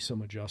got to be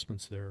some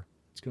adjustments there.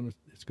 It's going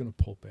to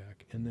pull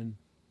back, and then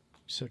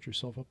set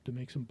yourself up to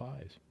make some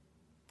buys.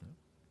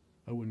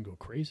 I wouldn't go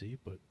crazy,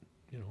 but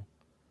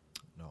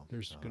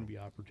there's going to be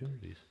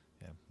opportunities.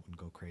 Yeah, wouldn't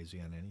go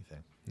crazy on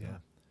anything. Yeah.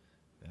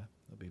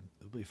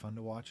 It'll be fun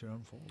to watch it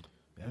unfold.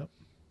 Yeah, it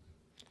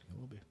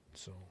will be.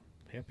 So,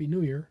 Happy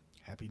New Year.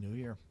 Happy New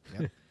Year.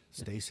 Yep.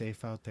 Stay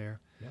safe out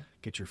there. Yeah.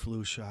 Get your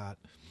flu shot.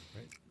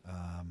 Right.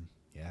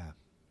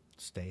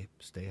 Stay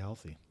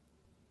healthy.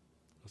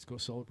 Let's go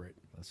celebrate.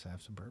 Let's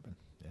have some bourbon.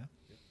 Yeah.